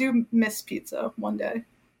 Although I do miss pizza one day.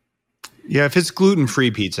 Yeah, if it's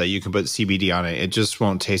gluten-free pizza, you can put CBD on it. It just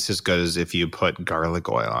won't taste as good as if you put garlic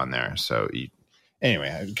oil on there. So anyway,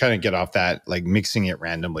 I kind of get off that, like mixing it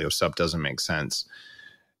randomly with stuff doesn't make sense.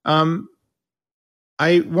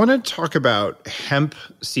 I want to talk about hemp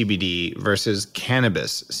CBD versus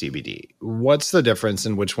cannabis CBD. What's the difference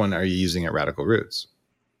and which one are you using at Radical Roots?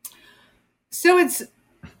 So it's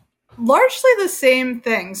largely the same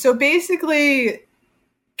thing. So basically,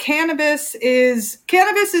 cannabis is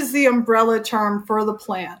the umbrella term for the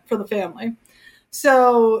plant, for the family.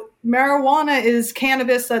 So marijuana is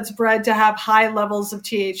cannabis that's bred to have high levels of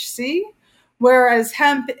THC, whereas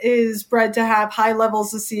hemp is bred to have high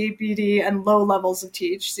levels of CBD and low levels of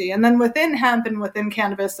THC. And then within hemp and within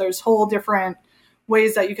cannabis, there's whole different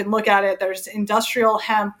ways that you can look at it. There's industrial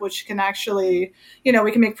hemp, which can actually,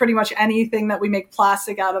 we can make pretty much anything that we make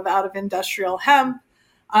plastic out of industrial hemp,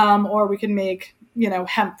 or we can make,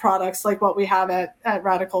 hemp products like what we have at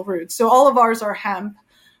Radical Roots. So all of ours are hemp.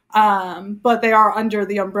 But they are under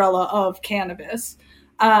the umbrella of cannabis.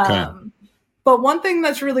 Okay. But one thing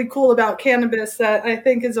that's really cool about cannabis that I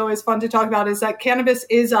think is always fun to talk about is that cannabis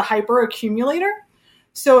is a hyperaccumulator.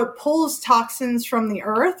 So it pulls toxins from the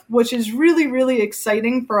earth, which is really, really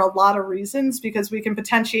exciting for a lot of reasons because we can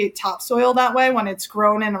potentiate topsoil that way when it's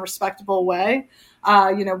grown in a respectable way.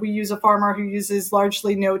 We use a farmer who uses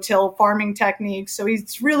largely no-till farming techniques. So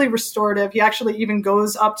he's really restorative. He actually even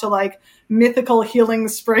goes up to like mythical healing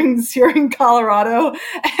springs here in Colorado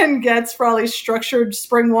and gets probably structured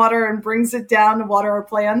spring water and brings it down to water our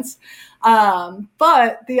plants.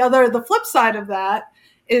 But the flip side of that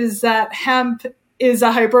is that hemp is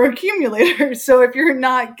a hyperaccumulator. So if you're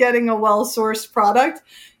not getting a well-sourced product,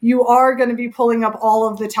 you are going to be pulling up all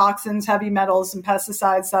of the toxins, heavy metals, and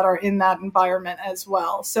pesticides that are in that environment as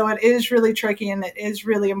well. So it is really tricky, and it is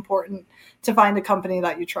really important to find a company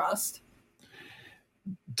that you trust.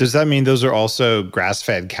 Does that mean those are also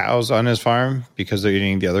grass-fed cows on his farm because they're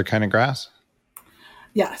eating the other kind of grass?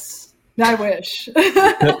 Yes, I wish.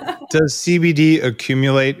 Does CBD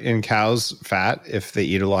accumulate in cows' fat if they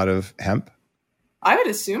eat a lot of hemp? I would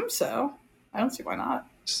assume so. I don't see why not.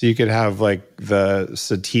 So you could have like the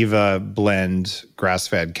sativa blend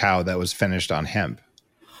grass-fed cow that was finished on hemp.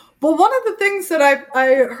 Well, one of the things that I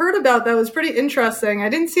heard about that was pretty interesting, I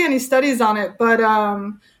didn't see any studies on it, but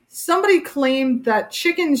somebody claimed that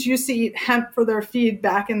chickens used to eat hemp for their feed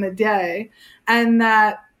back in the day, and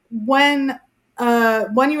that when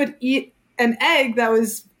when you would eat an egg that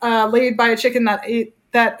was laid by a chicken that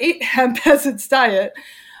ate hemp as its diet,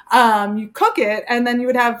 you cook it, and then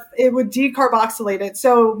it would decarboxylate it.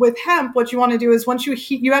 So with hemp, what you want to do is once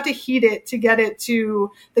you have to heat it to get it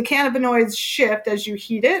to the cannabinoids shift as you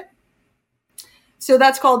heat it. So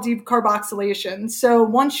that's called decarboxylation. So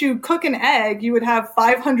once you cook an egg, you would have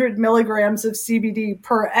 500 milligrams of CBD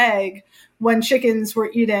per egg when chickens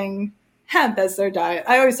were eating hemp as their diet.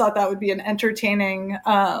 I always thought that would be an entertaining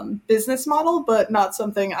business model, but not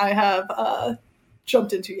something I have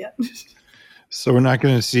jumped into yet. So we're not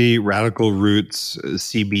going to see Radical Roots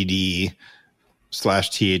CBD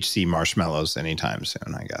 /THC marshmallows anytime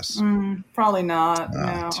soon, I guess. Probably not.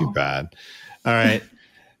 No. Too bad. All right.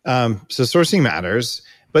 So sourcing matters,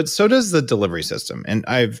 but so does the delivery system. And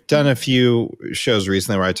I've done a few shows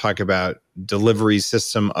recently where I talk about delivery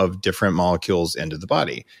system of different molecules into the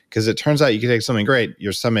body. Because it turns out you can take something great,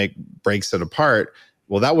 your stomach breaks it apart.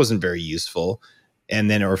 Well, that wasn't very useful. And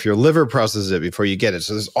then, or if your liver processes it before you get it.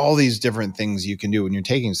 So there's all these different things you can do when you're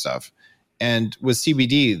taking stuff. And with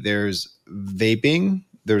CBD, there's vaping,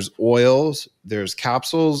 there's oils, there's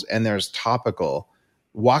capsules, and there's topical.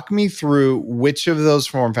 Walk me through which of those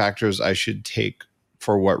form factors I should take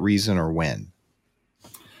for what reason or when.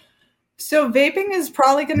 So vaping is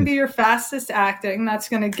probably going to be your fastest acting. That's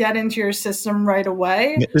going to get into your system right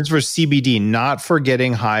away. This is for CBD, not for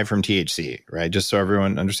getting high from THC, right? Just so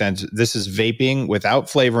everyone understands, this is vaping without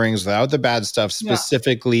flavorings, without the bad stuff,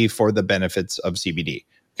 specifically for the benefits of CBD.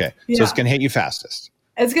 Okay, so it's going to hit you fastest.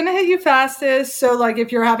 It's going to hit you fastest. So like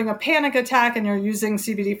if you're having a panic attack and you're using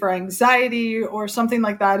CBD for anxiety or something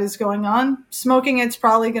like that is going on, smoking it's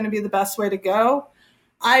probably going to be the best way to go.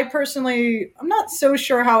 I'm not so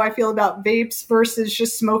sure how I feel about vapes versus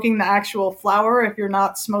just smoking the actual flower. If you're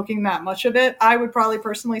not smoking that much of it, I would probably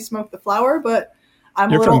personally smoke the flower, but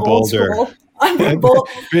you're a little old school. I'm from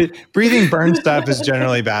Boulder. Breathing burn stuff is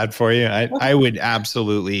generally bad for you. I would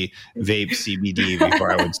absolutely vape CBD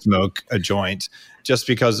before I would smoke a joint, just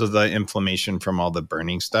because of the inflation from all the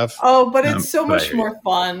burning stuff. Oh, but it's so much more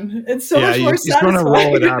fun. It's so much more satisfying. You just want to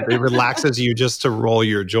roll it up. It relaxes you just to roll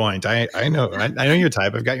your joint. I know your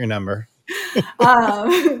type. I've got your number.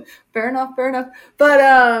 Fair enough.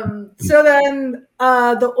 But so then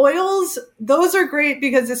the oils, those are great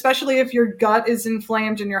because especially if your gut is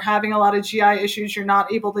inflamed and you're having a lot of GI issues, you're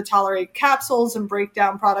not able to tolerate capsules and break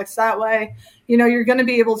down products that way. You're going to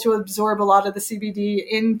be able to absorb a lot of the CBD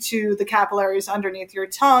into the capillaries underneath your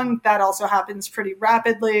tongue. That also happens pretty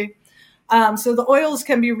rapidly. So the oils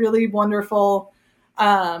can be really wonderful.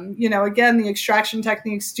 Again, the extraction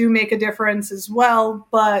techniques do make a difference as well,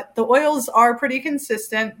 but the oils are pretty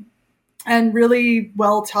consistent and really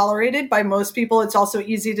well tolerated by most people. It's also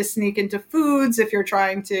easy to sneak into foods if you're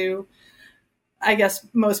trying to. I guess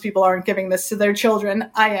most people aren't giving this to their children.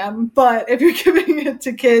 I am. But if you're giving it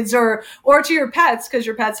to kids or to your pets, because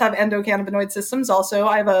your pets have endocannabinoid systems also.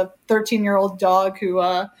 I have a 13-year-old dog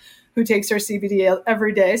who takes her CBD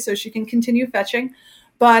every day so she can continue fetching.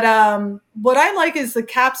 But what I like is the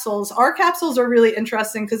capsules. Our capsules are really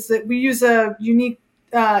interesting because we use a unique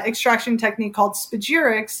extraction technique called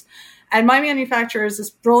spagyrics. And my manufacturer is this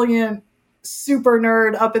brilliant super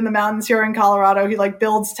nerd up in the mountains here in Colorado. He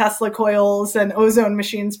builds Tesla coils and ozone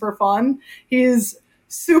machines for fun. He's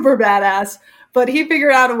super badass, but he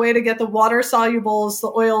figured out a way to get the water solubles,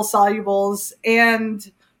 the oil solubles,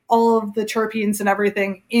 and all of the terpenes and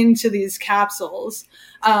everything into these capsules.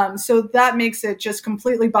 So that makes it just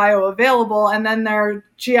completely bioavailable. And then they're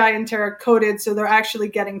GI enteric coated, so they're actually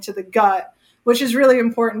getting to the gut, which is really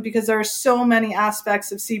important because there are so many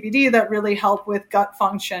aspects of CBD that really help with gut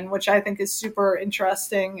function, which I think is super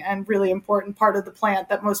interesting and really important part of the plant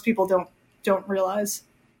that most people don't realize.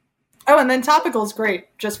 Oh, and then topical is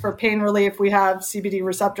great just for pain relief. We have CBD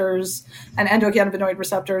receptors and endocannabinoid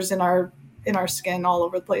receptors in our skin all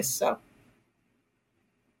over the place. So.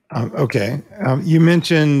 Okay. You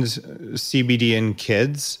mentioned CBD in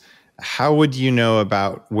kids. How would you know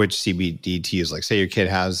about which CBD to use? Like, say your kid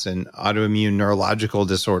has an autoimmune neurological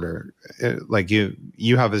disorder.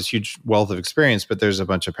 You have this huge wealth of experience, but there's a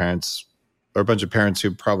bunch of parents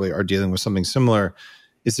who probably are dealing with something similar.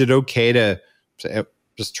 Is it okay to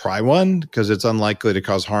just try one? Because it's unlikely to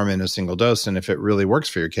cause harm in a single dose. And if it really works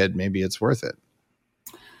for your kid, maybe it's worth it.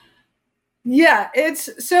 Yeah,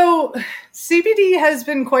 so CBD has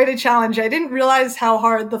been quite a challenge. I didn't realize how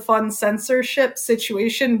hard the fun censorship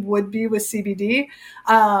situation would be with CBD.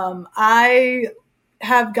 I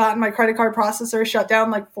have gotten my credit card processor shut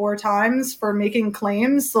down 4 times for making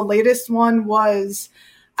claims. The latest one was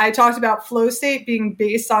I talked about flow state being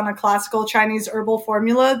based on a classical Chinese herbal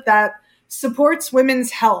formula that supports women's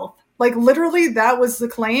health. Like literally that was the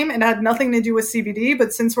claim. It had nothing to do with CBD,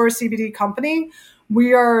 but since we're a CBD company,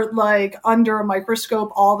 we are like under a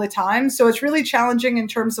microscope all the time. So it's really challenging in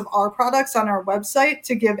terms of our products on our website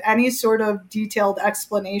to give any sort of detailed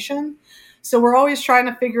explanation. So we're always trying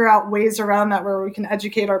to figure out ways around that where we can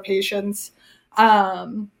educate our patients,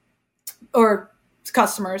 or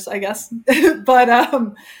customers, I guess.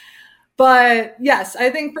 But yes, I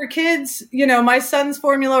think for kids, my son's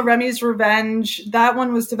formula, Remy's Revenge, that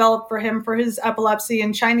one was developed for him for his epilepsy.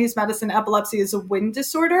 In Chinese medicine, epilepsy is a wind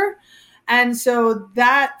disorder. And so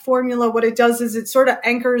that formula, what it does is it sort of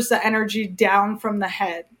anchors the energy down from the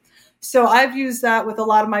head. So I've used that with a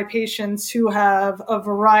lot of my patients who have a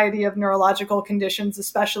variety of neurological conditions,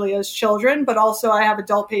 especially as children, but also I have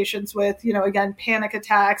adult patients with, again, panic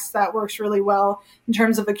attacks. That works really well in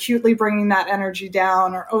terms of acutely bringing that energy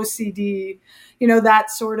down, or OCD, that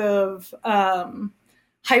sort of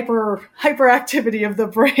hyperactivity of the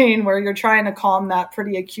brain where you're trying to calm that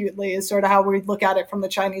pretty acutely is sort of how we look at it from the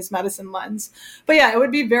Chinese medicine lens. But yeah, it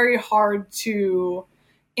would be very hard to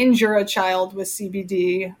injure a child with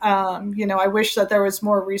CBD. I wish that there was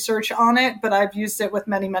more research on it, but I've used it with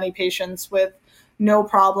many, many patients with no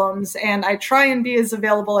problems. And I try and be as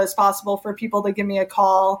available as possible for people to give me a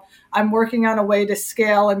call. I'm working on a way to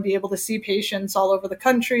scale and be able to see patients all over the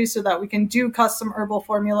country so that we can do custom herbal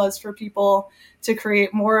formulas for people to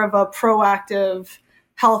create more of a proactive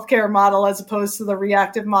healthcare model as opposed to the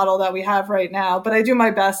reactive model that we have right now. But I do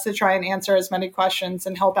my best to try and answer as many questions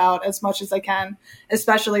and help out as much as I can,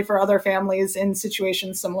 especially for other families in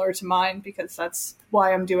situations similar to mine, because that's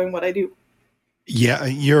why I'm doing what I do. Yeah,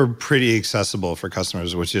 you're pretty accessible for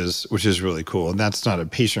customers, which is really cool. And that's not a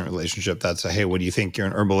patient relationship. That's a, hey, what do you think? You're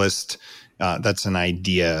an herbalist. That's an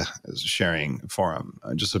idea sharing forum,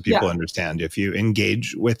 just so people understand. If you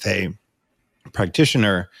engage with a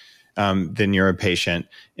practitioner, then you're a patient.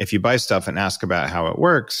 If you buy stuff and ask about how it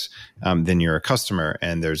works, then you're a customer,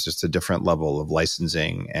 and there's just a different level of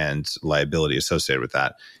licensing and liability associated with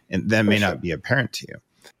that. And that may not be apparent to you.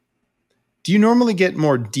 Do you normally get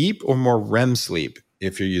more deep or more REM sleep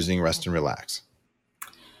if you're using Rest and Relax?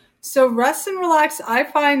 So Rest and Relax, I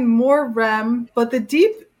find more REM, but the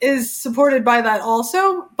deep is supported by that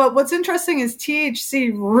also. But what's interesting is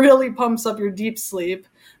THC really pumps up your deep sleep,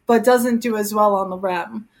 but doesn't do as well on the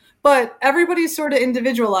REM. But everybody's sort of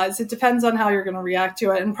individualized. It depends on how you're going to react to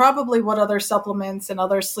it, and probably what other supplements and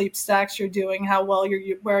other sleep stacks you're doing, how well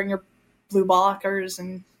you're wearing your blue blockers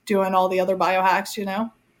and doing all the other biohacks,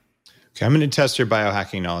 Okay, I'm going to test your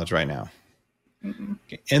biohacking knowledge right now. Mm-mm.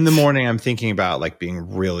 In the morning, I'm thinking about like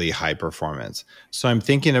being really high performance. So I'm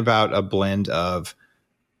thinking about a blend of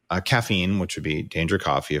caffeine, which would be Danger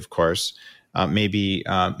Coffee, of course, maybe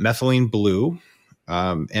methylene blue,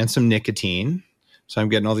 and some nicotine. So I'm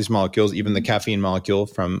getting all these molecules, even the caffeine molecule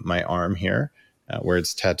from my arm here, where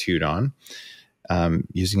it's tattooed on,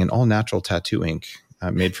 using an all-natural tattoo ink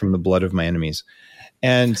made from the blood of my enemies.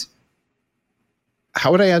 And how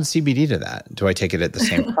would I add CBD to that? Do I take it at the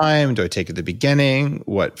same time? Do I take it at the beginning?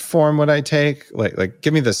 What form would I take? Like,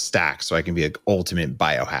 give me the stack so I can be an ultimate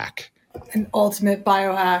biohack. An ultimate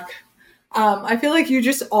biohack. I feel like you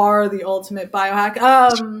just are the ultimate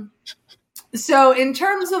biohack. So in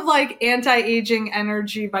terms of like anti-aging,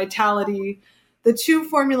 energy, vitality, the two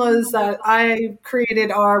formulas that I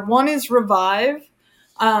created are, one is Revive.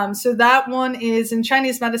 So that one is, in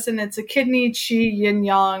Chinese medicine, it's a kidney, qi, yin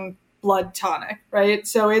yang blood tonic, right?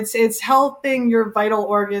 So it's helping your vital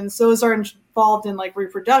organs. Those are involved in like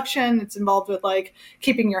reproduction. It's involved with like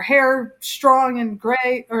keeping your hair strong and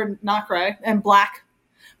gray, or not gray, and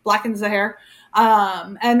blackens the hair.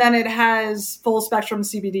 And then it has full spectrum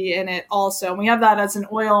CBD in it also. And we have that as an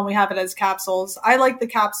oil, and we have it as capsules. I like the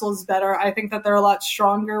capsules better. I think that they're a lot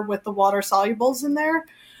stronger with the water solubles in there.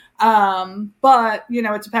 But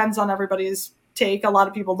it depends on everybody's take. A lot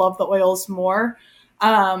of people love the oils more.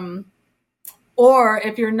 Or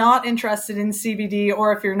if you're not interested in CBD,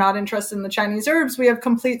 or if you're not interested in the Chinese herbs, we have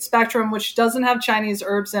Complete Spectrum, which doesn't have Chinese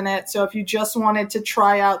herbs in it. So if you just wanted to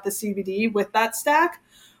try out the CBD with that stack,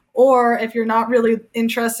 or if you're not really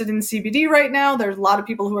interested in CBD right now, there's a lot of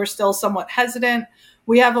people who are still somewhat hesitant.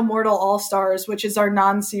 We have Immortal All Stars, which is our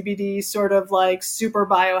non-CBD sort of like super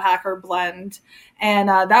biohacker blend. And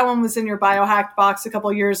that one was in your biohacked box a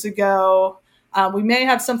couple years ago. We may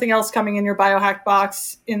have something else coming in your biohacked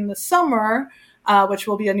box in the summer, which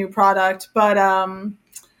will be a new product.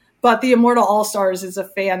 But the Immortal All Stars is a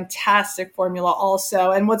fantastic formula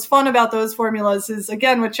also. And what's fun about those formulas is,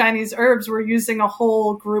 again, with Chinese herbs, we're using a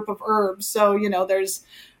whole group of herbs. So, there's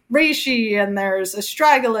reishi, and there's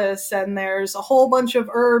astragalus, and there's a whole bunch of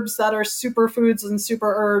herbs that are superfoods and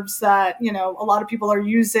super herbs that, a lot of people are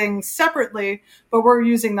using separately, but we're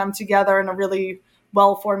using them together in a really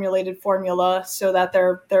well-formulated formula so that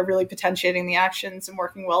they're really potentiating the actions and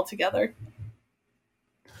working well together.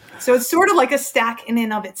 So it's sort of like a stack in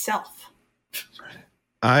and of itself.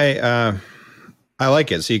 I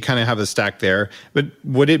like it. So you kind of have a stack there, but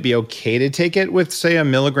would it be okay to take it with, say, a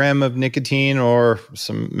milligram of nicotine or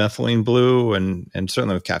some methylene blue, and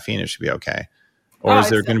certainly with caffeine, it should be okay? Or is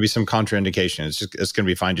there going to be some contraindication? It's going to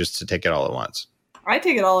be fine just to take it all at once. I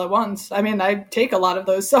take it all at once. I mean, I take a lot of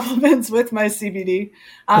those supplements with my CBD.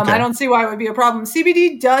 Okay. I don't see why it would be a problem.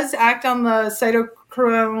 CBD does act on the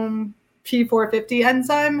cytochrome P450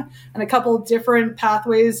 enzyme and a couple different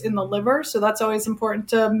pathways in the liver. So that's always important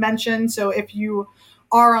to mention. So if you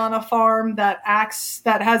are on a farm that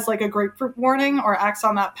has like a grapefruit warning or acts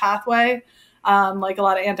on that pathway, like a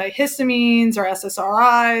lot of antihistamines or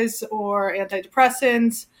SSRIs or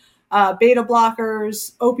antidepressants, beta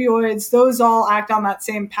blockers, opioids, those all act on that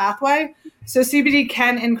same pathway. So CBD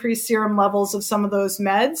can increase serum levels of some of those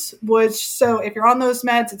meds, so if you're on those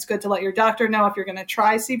meds, it's good to let your doctor know if you're going to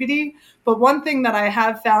try CBD. But one thing that I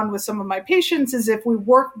have found with some of my patients is if we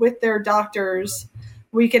work with their doctors,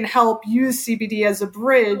 we can help use CBD as a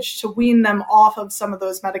bridge to wean them off of some of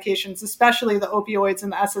those medications, especially the opioids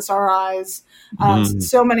and the SSRIs.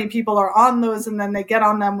 So many people are on those, and then they get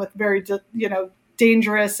on them with very,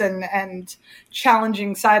 dangerous and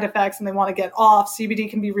challenging side effects, and they want to get off. CBD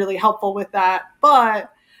can be really helpful with that.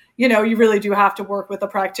 But, you really do have to work with a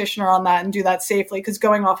practitioner on that and do that safely, because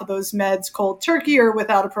going off of those meds cold turkey or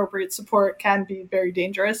without appropriate support can be very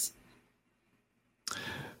dangerous.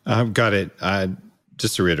 Got it.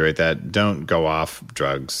 Just to reiterate that, don't go off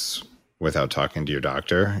drugs without talking to your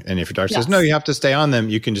doctor. And if your doctor says, no, you have to stay on them,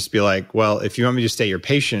 you can just be like, well, if you want me to stay your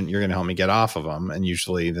patient, you're going to help me get off of them. And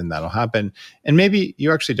usually then that'll happen. And maybe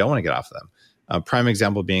you actually don't want to get off of them. Prime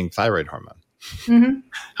example being thyroid hormone. Mm-hmm.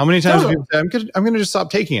 How many times have people say, I'm going to just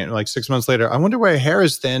stop taking it? Like 6 months later, I wonder why your hair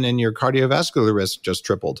is thin and your cardiovascular risk just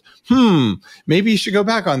tripled. Maybe you should go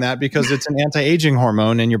back on that because it's an anti-aging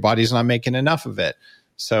hormone and your body's not making enough of it.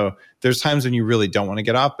 So there's times when you really don't want to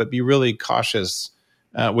get off, but be really cautious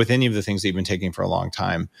with any of the things that you've been taking for a long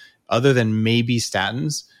time, other than maybe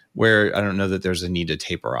statins, where I don't know that there's a need to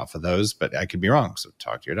taper off of those, but I could be wrong. So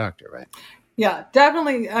talk to your doctor, right? Yeah,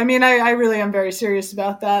 definitely. I mean, I really am very serious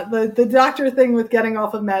about that. The doctor thing with getting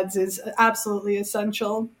off of meds is absolutely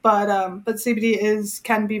essential, but CBD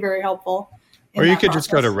can be very helpful. Or you could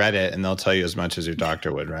just go to Reddit and they'll tell you as much as your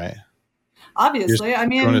doctor would, right? Obviously. I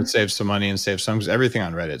mean, you want to save some money and save some, because everything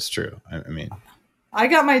on Reddit's true. I mean, I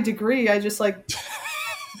got my degree. I just I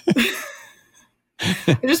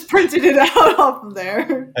just printed it out off of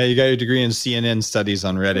there. You got your degree in CNN studies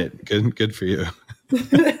on Reddit. Good for you.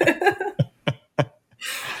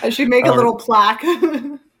 I should make a little plaque.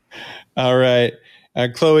 All right.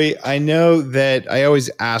 Chloe, I know that I always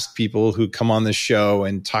ask people who come on the show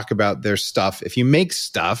and talk about their stuff. If you make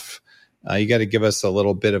stuff, you got to give us a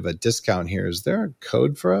little bit of a discount here. Is there a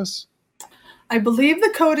code for us? I believe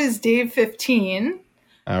the code is Dave15.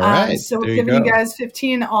 All right. So giving you guys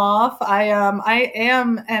 15 off. I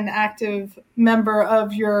am an active member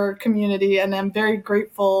of your community, and I'm very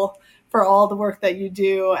grateful for all the work that you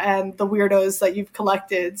do and the weirdos that you've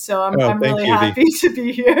collected. So I'm really happy to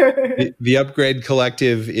be here. The Upgrade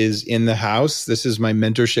Collective is in the house. This is my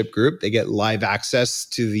mentorship group. They get live access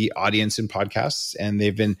to the audience in podcasts, and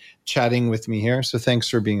they've been chatting with me here. So thanks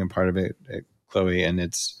for being a part of it, Chloe. And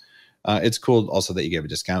it's cool also that you gave a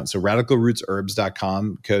discount. So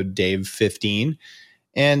radicalrootsherbs.com, code Dave15.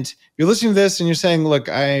 And you're listening to this and you're saying, look,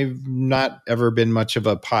 I've not ever been much of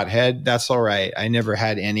a pothead. That's all right. I never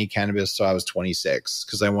had any cannabis till I was 26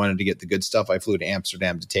 because I wanted to get the good stuff. I flew to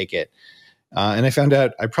Amsterdam to take it. And I found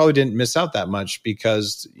out I probably didn't miss out that much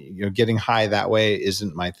because getting high that way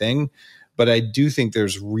isn't my thing. But I do think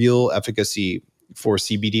there's real efficacy for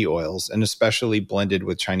CBD oils, and especially blended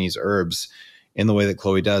with Chinese herbs in the way that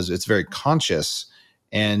Chloe does. It's very conscious.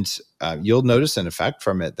 And you'll notice an effect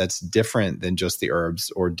from it that's different than just the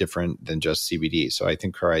herbs or different than just CBD. So I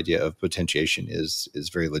think her idea of potentiation is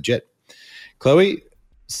very legit. Chloe,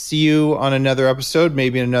 see you on another episode,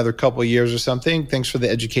 maybe in another couple of years or something. Thanks for the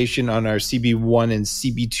education on our CB1 and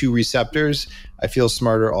CB2 receptors. I feel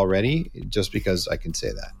smarter already just because I can say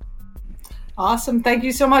that. Awesome. Thank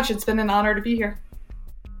you so much. It's been an honor to be here.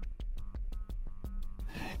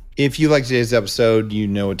 If you like today's episode, you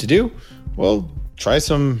know what to do. Well, try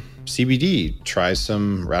some CBD, try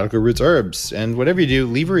some Radical Roots herbs, and whatever you do,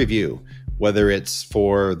 leave a review, whether it's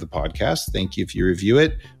for the podcast. Thank you if you review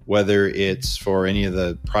it, whether it's for any of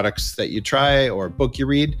the products that you try or book you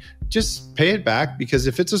read, just pay it back. Because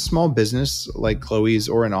if it's a small business like Chloe's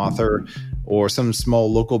or an author or some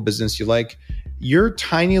small local business you like, your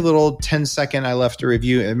tiny little 10-second I left a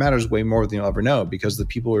review, it matters way more than you'll ever know, because the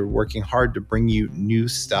people who are working hard to bring you new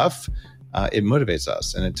stuff, it motivates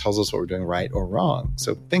us and it tells us what we're doing right or wrong.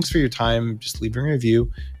 So thanks for your time. Just leaving a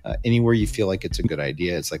review anywhere you feel like it's a good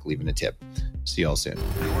idea. It's like leaving a tip. See you all soon.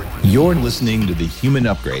 You're listening to The Human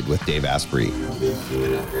Upgrade with Dave Asprey.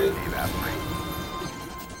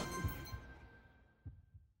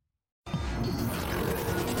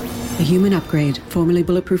 The Human Upgrade, formerly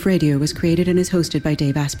Bulletproof Radio, was created and is hosted by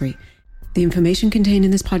Dave Asprey. The information contained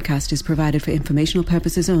in this podcast is provided for informational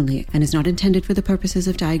purposes only and is not intended for the purposes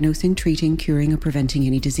of diagnosing, treating, curing, or preventing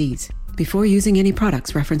any disease. Before using any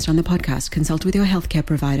products referenced on the podcast, consult with your healthcare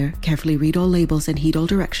provider, carefully read all labels, and heed all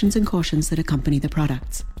directions and cautions that accompany the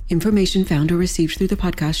products. Information found or received through the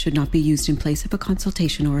podcast should not be used in place of a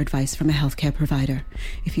consultation or advice from a healthcare provider.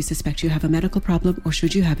 If you suspect you have a medical problem or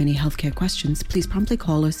should you have any healthcare questions, please promptly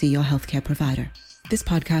call or see your healthcare provider. This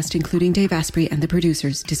podcast, including Dave Asprey and the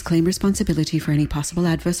producers, disclaim responsibility for any possible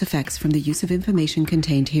adverse effects from the use of information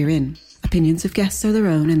contained herein. Opinions of guests are their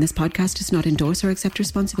own, and this podcast does not endorse or accept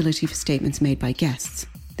responsibility for statements made by guests.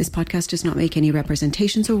 This podcast does not make any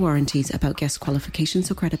representations or warranties about guest qualifications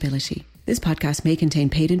or credibility. This podcast may contain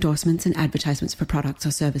paid endorsements and advertisements for products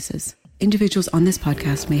or services. Individuals on this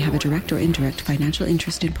podcast may have a direct or indirect financial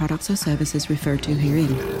interest in products or services referred to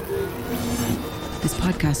herein. This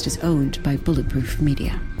podcast is owned by Bulletproof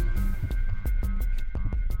Media.